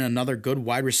 bringing in another good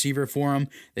wide receiver for him.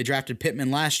 They drafted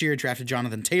Pittman last year, drafted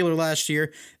Jonathan Taylor last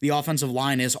year. The offensive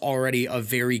line is already a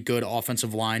very good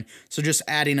offensive line, so just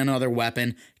adding another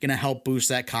weapon going to help boost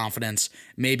that confidence,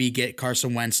 maybe get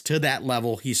Carson Wentz to that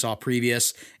level he saw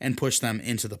previous and push them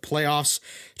into the playoffs.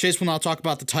 Chase will now talk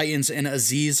about the Titans and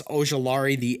Azeez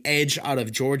Ojulari, the edge out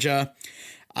of Georgia.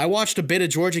 I watched a bit of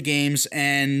Georgia games,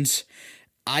 and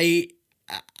I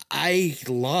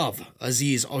love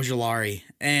Azeez Ojulari.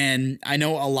 And I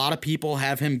know a lot of people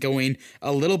have him going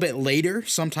a little bit later,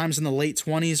 sometimes in the late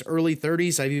 20s, early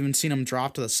 30s. I've even seen him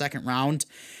drop to the second round.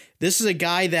 This is a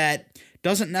guy that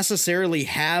doesn't necessarily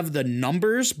have the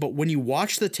numbers, but when you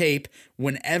watch the tape,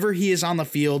 whenever he is on the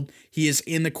field, he is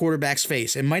in the quarterback's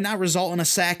face. It might not result in a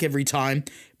sack every time,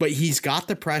 but he's got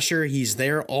the pressure. He's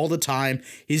there all the time.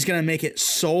 He's going to make it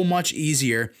so much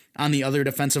easier on the other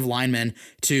defensive linemen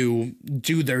to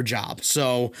do their job.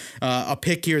 So a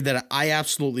pick here that I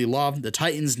absolutely love. The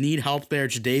Titans need help there.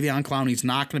 Jadeveon Clowney's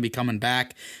not going to be coming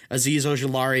back. Azeez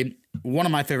Ojulari, one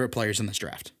of my favorite players in this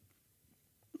draft.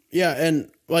 Yeah, and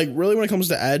really when it comes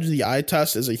to edge, the eye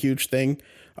test is a huge thing.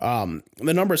 The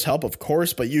numbers help, of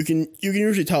course, but you can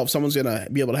usually tell if someone's going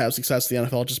to be able to have success in the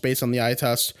NFL just based on the eye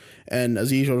test, and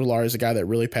Azeez Ojulari is a guy that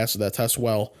really passes that test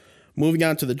well. Moving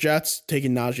on to the Jets,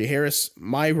 taking Najee Harris,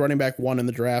 my running back 1 in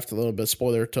the draft. A little bit of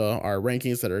spoiler to our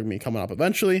rankings that are going to be coming up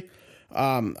eventually.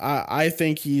 I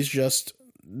think he's just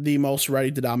the most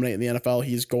ready to dominate in the NFL.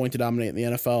 He's going to dominate in the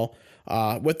NFL.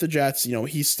 With the Jets,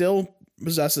 he still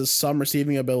possesses some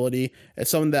receiving ability. It's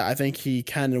something that I think he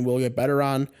can and will get better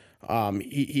on.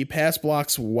 He pass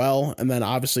blocks well, and then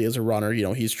obviously as a runner,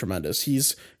 he's tremendous.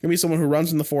 He's gonna be someone who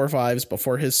runs in the 4.5s, but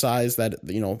for his size,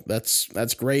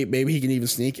 that's great. Maybe he can even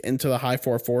sneak into the high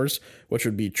 4.4s, which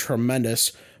would be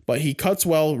tremendous. But he cuts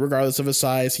well regardless of his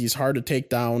size. He's hard to take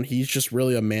down. He's just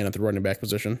really a man at the running back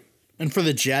position. And for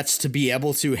the Jets to be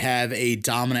able to have a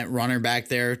dominant runner back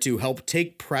there to help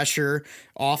take pressure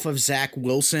off of Zach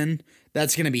Wilson,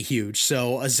 that's going to be huge.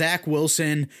 So a Zach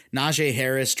Wilson, Najee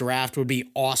Harris draft would be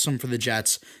awesome for the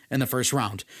Jets in the first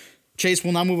round. Chase,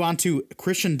 will now move on to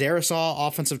Christian Darrisaw,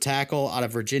 offensive tackle out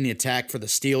of Virginia Tech for the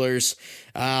Steelers.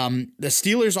 The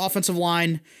Steelers offensive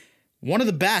line, one of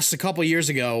the best a couple years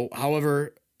ago.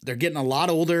 However, they're getting a lot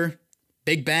older.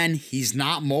 Big Ben, he's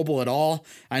not mobile at all.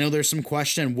 I know there's some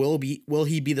question, will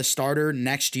he be the starter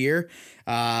next year?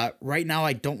 Right now,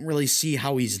 I don't really see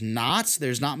how he's not.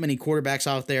 There's not many quarterbacks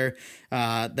out there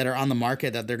that are on the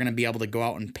market that they're going to be able to go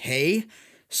out and pay.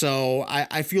 So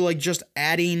I feel like just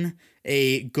adding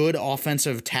a good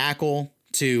offensive tackle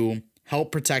to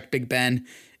help protect Big Ben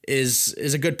is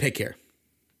a good pick here.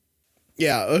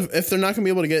 Yeah, if they're not going to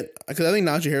be able to get, because I think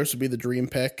Najee Harris would be the dream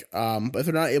pick, but if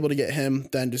they're not able to get him,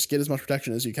 then just get as much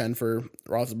protection as you can for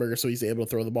Roethlisberger so he's able to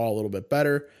throw the ball a little bit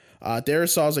better.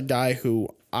 Darrisaw is a guy who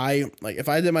if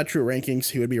I did my true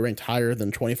rankings, he would be ranked higher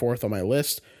than 24th on my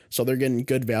list, so they're getting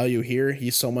good value here.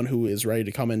 He's someone who is ready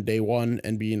to come in day one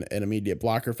and be an immediate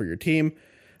blocker for your team.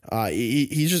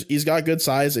 He's got good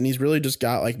size, and he's really just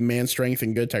got like man strength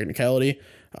and good technicality.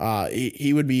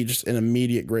 He would be just an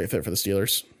immediate great fit for the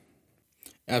Steelers.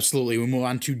 Absolutely. We move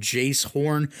on to Jace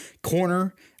Horn,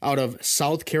 corner out of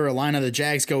South Carolina. The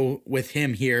Jags go with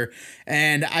him here.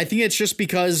 And I think it's just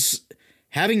because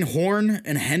having Horn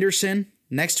and Henderson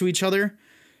next to each other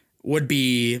would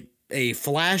be a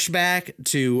flashback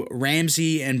to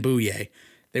Ramsey and Bouye.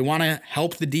 They want to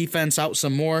help the defense out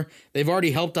some more. They've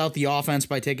already helped out the offense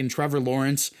by taking Trevor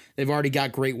Lawrence. They've already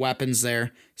got great weapons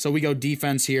there. So we go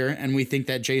defense here, and we think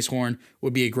that Jace Horn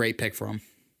would be a great pick for him.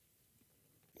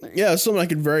 Yeah, it's something I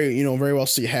could very well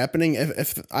see happening.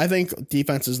 If I think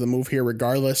defense is the move here,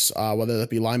 regardless, whether that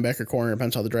be linebacker, corner,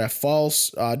 depends how the draft falls.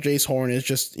 Jace Horn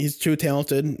he's too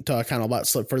talented to kind of let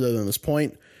slip further than this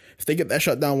point. If they get that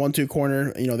shutdown 1-2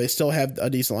 corner, they still have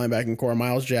a decent linebacking core.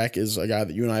 Miles Jack is a guy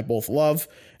that you and I both love,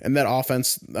 and that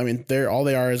offense, I mean, all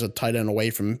they are is a tight end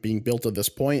away from being built at this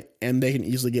point, and they can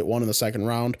easily get one in the second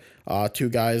round. 2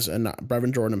 guys, and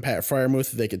Brevin Jordan and Pat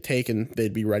Freiermuth, they could take, and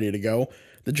they'd be ready to go.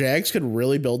 The Jags could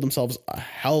really build themselves a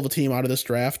hell of a team out of this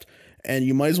draft, and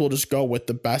you might as well just go with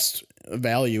the best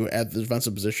value at the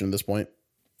defensive position at this point.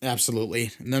 Absolutely.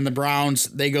 And then the Browns,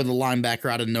 they go the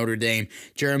linebacker out of Notre Dame,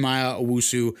 Jeremiah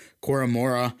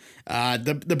Owusu-Koramoah.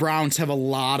 The Browns have a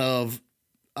lot of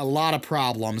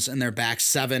problems in their back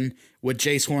seven with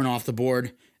Jace Horn off the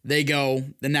board. They go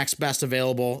the next best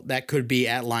available. That could be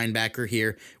at linebacker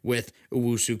here with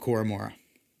Owusu-Koramoah.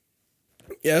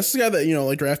 Yeah, this is a guy that,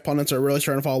 like draft pundits are really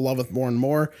starting to fall in love with more and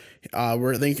more.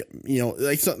 Where I think, you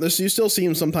still see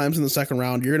him sometimes in the second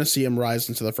round. You're going to see him rise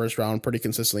into the first round pretty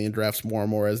consistently in drafts more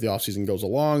and more as the offseason goes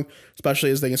along,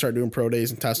 especially as they can start doing pro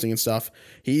days and testing and stuff.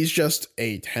 He's just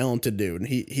a talented dude.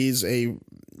 He's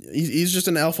just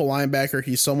an alpha linebacker.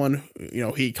 He's someone,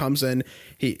 he comes in,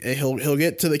 he'll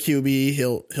get to the QB,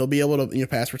 he'll be able to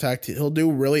pass protect. He'll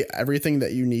do really everything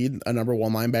that you need a number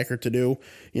one linebacker to do.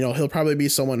 He'll probably be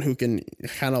someone who can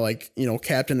kind of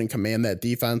captain and command that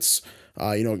defense.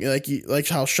 Like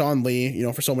how Sean Lee,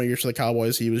 for so many years for the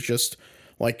Cowboys, he was just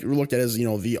looked at as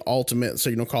the ultimate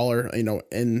signal caller, in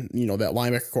that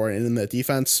linebacker core and in that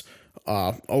defense.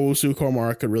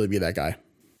 Owusu-Koramoah could really be that guy.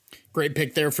 Great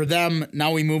pick there for them.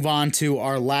 Now we move on to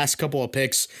our last couple of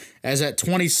picks. As at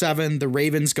 27, the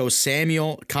Ravens go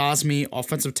Samuel Cosmi,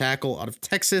 offensive tackle out of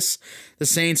Texas. The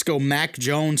Saints go Mac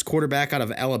Jones, quarterback out of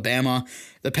Alabama.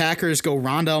 The Packers go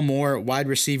Rondale Moore, wide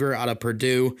receiver out of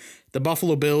Purdue. The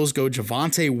Buffalo Bills go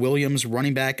Javonte Williams,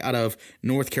 running back out of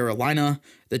North Carolina.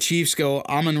 The Chiefs go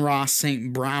Amon-Ra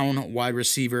St. Brown, wide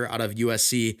receiver out of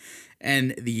USC.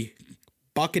 And the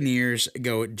Buccaneers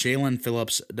go Jalen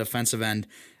Phillips, defensive end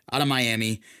out of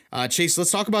Miami. Chase,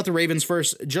 let's talk about the Ravens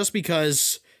first, just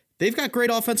because they've got great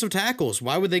offensive tackles.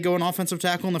 Why would they go an offensive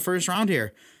tackle in the first round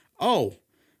here? Oh,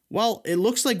 well, it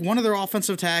looks like one of their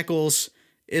offensive tackles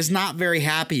is not very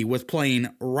happy with playing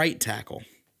right tackle.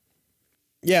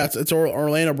 Yeah, it's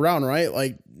Orlando Brown, right?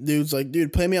 Like, dude's like,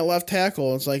 dude, play me at left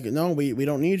tackle. It's like, no, we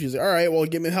don't need you. He's like, all right, well,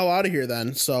 get me the hell out of here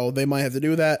then. So they might have to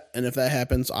do that. And if that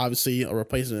happens, obviously a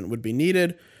replacement would be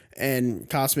needed. And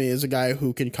Cosme is a guy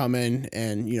who can come in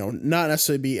and, not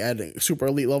necessarily be at a super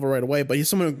elite level right away, but he's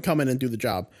someone who can come in and do the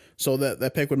job. So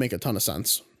that pick would make a ton of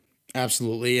sense.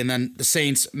 Absolutely. And then the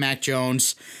Saints, Mac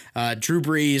Jones, Drew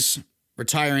Brees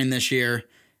retiring this year.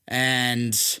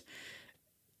 And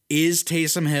is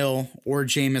Taysom Hill or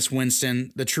Jameis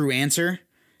Winston the true answer?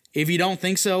 If you don't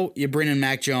think so, you bring in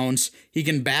Mac Jones. He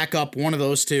can back up one of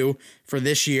those two for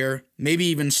this year, maybe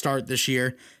even start this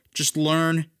year. Just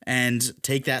learn and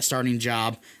take that starting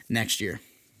job next year.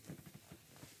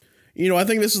 I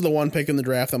think this is the one pick in the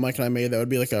draft that Mike and I made that would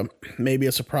be maybe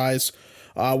a surprise.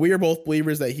 We are both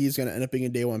believers that he's going to end up being a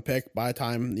day one pick by the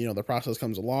time, the process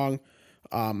comes along.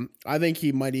 I think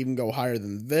he might even go higher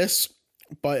than this,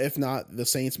 but if not, the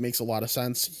Saints makes a lot of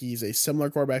sense. He's a similar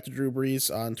quarterback to Drew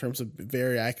Brees in terms of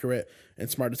very accurate and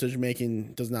smart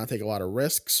decision-making, does not take a lot of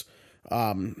risks.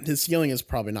 His ceiling is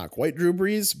probably not quite Drew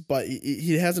Brees, but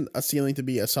he hasn't a ceiling to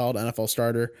be a solid NFL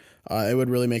starter. It would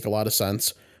really make a lot of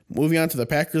sense. Moving on to the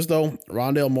Packers, though,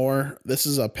 Rondale Moore. This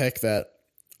is a pick that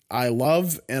I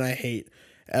love and I hate.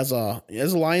 As a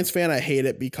Lions fan, I hate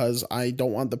it because I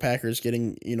don't want the Packers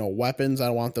getting, weapons. I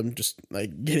don't want them just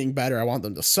getting better. I want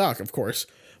them to suck, of course.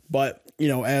 But,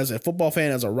 as a football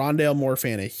fan, as a Rondale Moore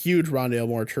fan, a huge Rondale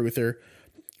Moore truther,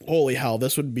 holy hell,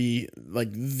 this would be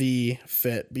the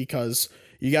fit because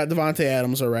you got Devontae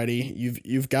Adams already.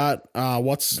 You've got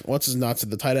what's his nuts at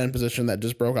the tight end position that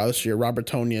just broke out this year, Robert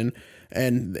Tonyan,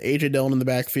 and AJ Dillon in the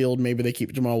backfield. Maybe they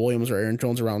keep Jamal Williams or Aaron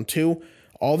Jones around too.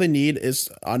 All they need is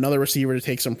another receiver to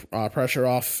take some pressure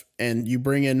off, and you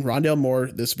bring in Rondale Moore,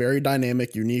 this very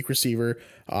dynamic, unique receiver.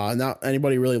 Not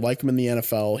anybody really like him in the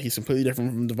NFL. He's completely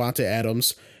different from Devontae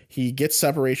Adams. He gets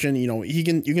separation. You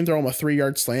can throw him a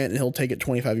 3-yard slant and he'll take it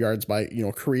 25 yards by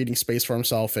creating space for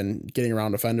himself and getting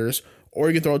around defenders. Or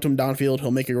you can throw it to him downfield.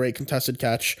 He'll make a great contested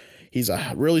catch. He's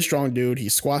a really strong dude. He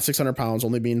squats 600 pounds,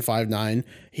 only being 5'9".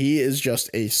 He is just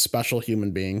a special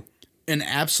human being. An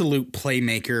absolute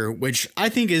playmaker, which I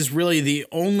think is really the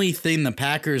only thing the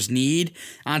Packers need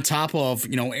on top of,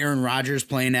 Aaron Rodgers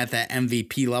playing at that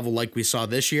MVP level like we saw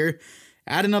this year.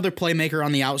 Add another playmaker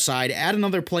on the outside, add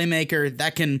another playmaker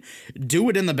that can do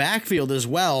it in the backfield as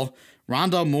well.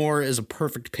 Rondale Moore is a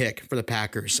perfect pick for the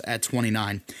Packers at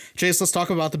 29. Chase, let's talk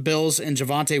about the Bills and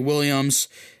Javonte Williams.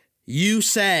 You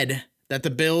said that the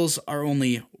Bills are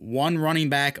only one running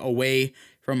back away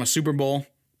from a Super Bowl.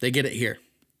 They get it here.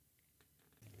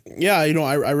 Yeah,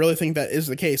 I really think that is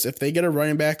the case. If they get a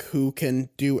running back who can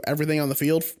do everything on the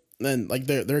field, then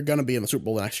they're gonna be in the Super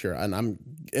Bowl next year. And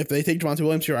if they take Javonte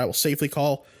Williams here, I will safely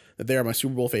call that they are my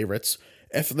Super Bowl favorites.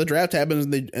 If the draft happens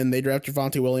and they draft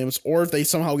Javonte Williams, or if they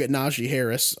somehow get Najee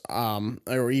Harris,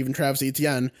 or even Travis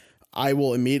Etienne, I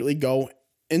will immediately go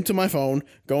into my phone,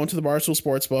 go into the Barstool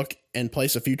Sportsbook, and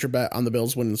place a future bet on the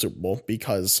Bills winning the Super Bowl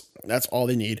because that's all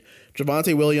they need.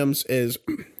 Javonte Williams is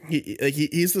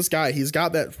he's this guy. He's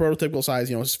got that prototypical size.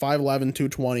 He's 5'11",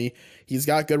 220. He's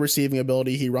got good receiving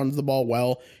ability. He runs the ball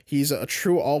well. He's a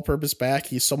true all-purpose back.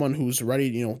 He's someone who's ready,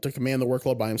 to command the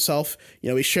workload by himself.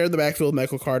 He shared the backfield with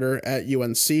Michael Carter at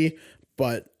UNC,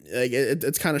 but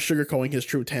it's kind of sugarcoating his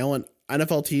true talent.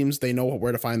 NFL teams, they know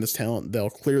where to find this talent. They'll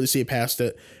clearly see past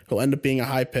it. He'll end up being a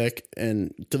high pick,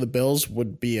 and to the Bills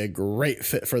would be a great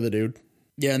fit for the dude.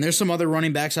 Yeah, and there's some other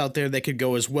running backs out there that could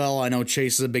go as well. I know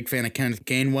Chase is a big fan of Kenneth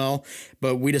Gainwell,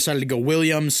 but we decided to go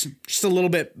Williams, just a little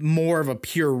bit more of a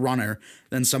pure runner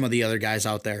than some of the other guys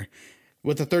out there.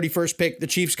 With the 31st pick, the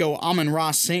Chiefs go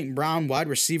Amon-Ra St. Brown, wide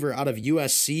receiver out of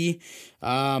USC.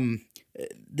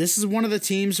 This is one of the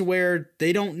teams where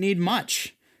they don't need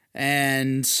much,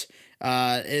 and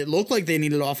it looked like they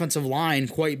needed offensive line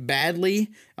quite badly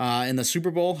in the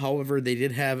Super Bowl. However, they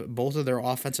did have both of their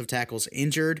offensive tackles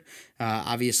injured.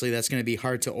 Obviously, that's going to be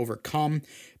hard to overcome.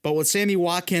 But with Sammy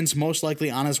Watkins most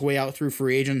likely on his way out through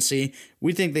free agency,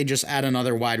 we think they just add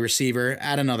another wide receiver,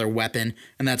 add another weapon,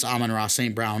 and that's Amon-Ra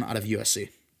St. Brown out of USC.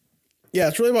 Yeah,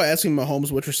 it's really about asking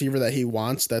Mahomes which receiver that he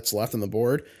wants that's left on the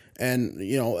board. And,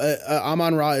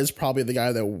 Amon-Ra is probably the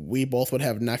guy that we both would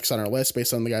have next on our list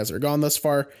based on the guys that are gone thus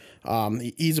far.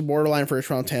 He's a borderline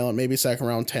first-round talent, maybe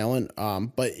second-round talent,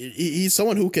 but he's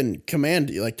someone who can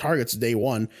command targets day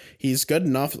one. He's good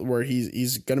enough where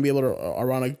he's going to be able to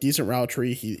run a decent route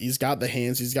tree. He's got the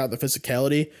hands. He's got the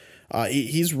physicality.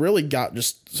 He's really got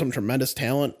just some tremendous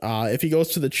talent. If he goes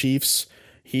to the Chiefs,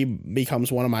 he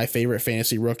becomes one of my favorite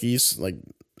fantasy rookies,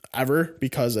 ever,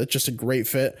 because it's just a great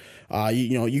fit.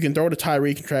 You can throw to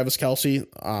Tyreek and Travis Kelce.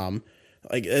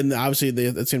 Like, and obviously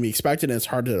it's going to be expected and it's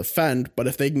hard to defend, but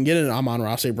if they can get an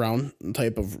Amon-Ra St. Brown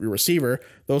type of receiver,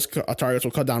 those targets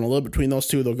will cut down a little between those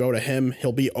two. They'll go to him.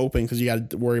 He'll be open because you got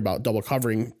to worry about double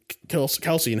covering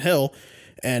Kelce and Hill,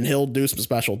 and he'll do some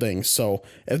special things. So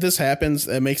if this happens,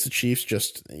 it makes the Chiefs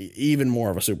just even more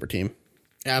of a super team.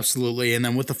 Absolutely. And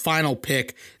then with the final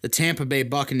pick, the Tampa Bay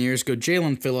Buccaneers go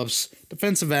Jalen Phillips,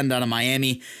 defensive end out of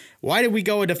Miami. Why did we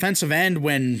go a defensive end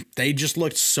when they just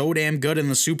looked so damn good in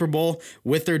the Super Bowl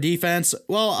with their defense?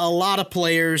 Well, a lot of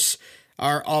players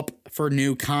are up for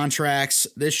new contracts.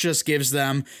 This just gives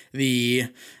them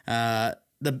the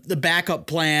backup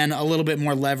plan, a little bit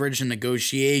more leverage in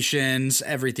negotiations,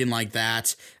 everything like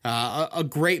that. A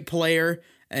great player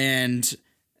and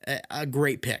a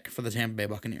great pick for the Tampa Bay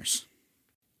Buccaneers.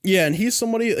 Yeah, and he's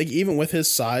somebody, like, even with his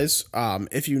size,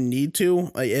 if you need to,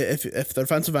 like, if the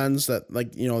defensive ends that,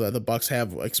 like, you know, that the Bucs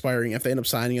have expiring, if they end up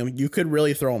signing him, you could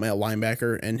really throw him at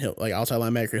linebacker, and he'll, like, outside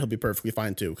linebacker, he'll be perfectly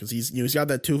fine too, because he's, you know, he's got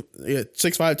that 6'5",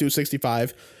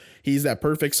 265. He's that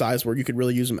perfect size where you could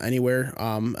really use him anywhere,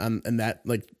 and that,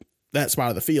 like, that spot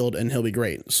of the field, and he'll be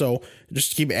great. So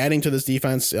just keep adding to this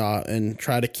defense, and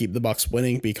try to keep the Bucs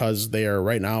winning, because they are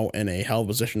right now in a hell of a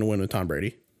position to win with Tom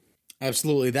Brady.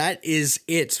 Absolutely. That is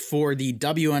it for the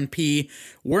WNP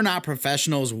We're Not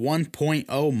Professionals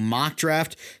 1.0 mock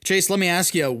draft. Chase, let me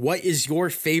ask you, what is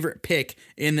your favorite pick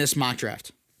in this mock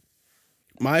draft?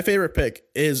 My favorite pick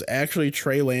is actually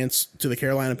Trey Lance to the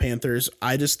Carolina Panthers.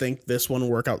 I just think this one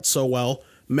will work out so well.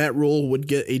 Matt Rule would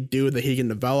get a dude that he can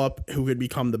develop who could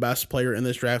become the best player in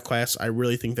this draft class. I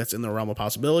really think that's in the realm of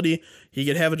possibility. He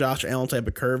could have a Josh Allen type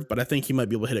of curve, but I think he might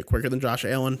be able to hit it quicker than Josh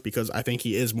Allen, because I think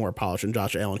he is more polished than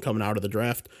Josh Allen coming out of the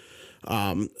draft.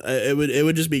 It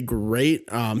would just be great.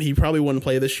 He probably wouldn't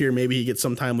play this year. Maybe he gets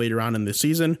some time later on in the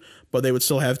season, but they would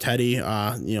still have Teddy.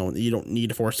 You don't need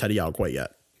to force Teddy out quite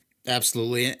yet.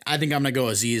 Absolutely. I think I'm going to go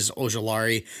Azeez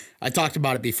Ojulari. I talked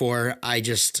about it before.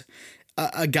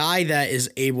 A guy that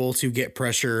is able to get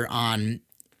pressure on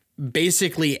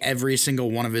basically every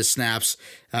single one of his snaps.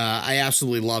 I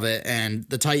absolutely love it. And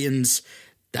the Titans,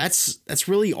 that's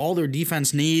really all their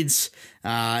defense needs.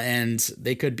 And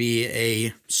they could be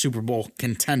a Super Bowl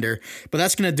contender. But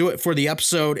that's going to do it for the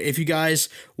episode. If you guys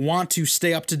want to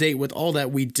stay up to date with all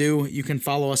that we do, you can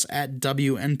follow us at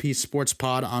WNP Sports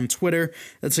Pod on Twitter.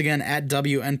 That's again at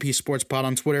WNP Sports Pod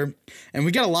on Twitter. And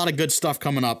we got a lot of good stuff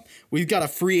coming up. We've got a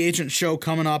free agent show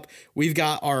coming up. We've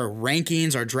got our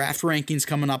rankings, our draft rankings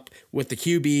coming up with the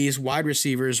QBs, wide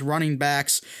receivers, running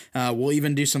backs. We'll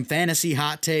even do some fantasy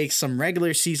hot takes, some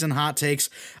regular season hot takes.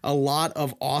 A lot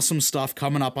of awesome stuff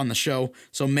coming up on the show.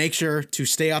 So make sure to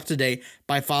stay up to date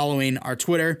by following our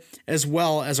Twitter as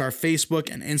well as our Facebook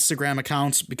and Instagram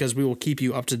accounts, because we will keep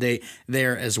you up to date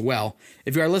there as well.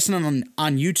 If you are listening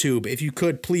on YouTube, if you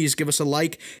could please give us a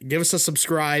like, give us a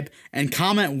subscribe, and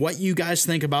comment what you guys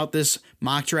think about this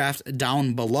mock draft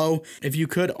down below. If you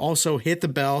could also hit the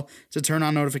bell to turn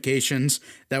on notifications,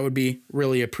 that would be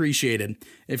really appreciated.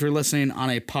 If you're listening on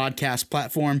a podcast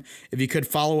platform, if you could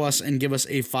follow us and give us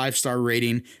a 5-star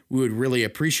rating, we would really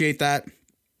appreciate that.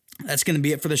 That's going to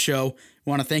be it for the show. We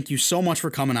want to thank you so much for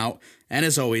coming out. And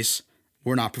as always,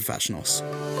 we're not professionals.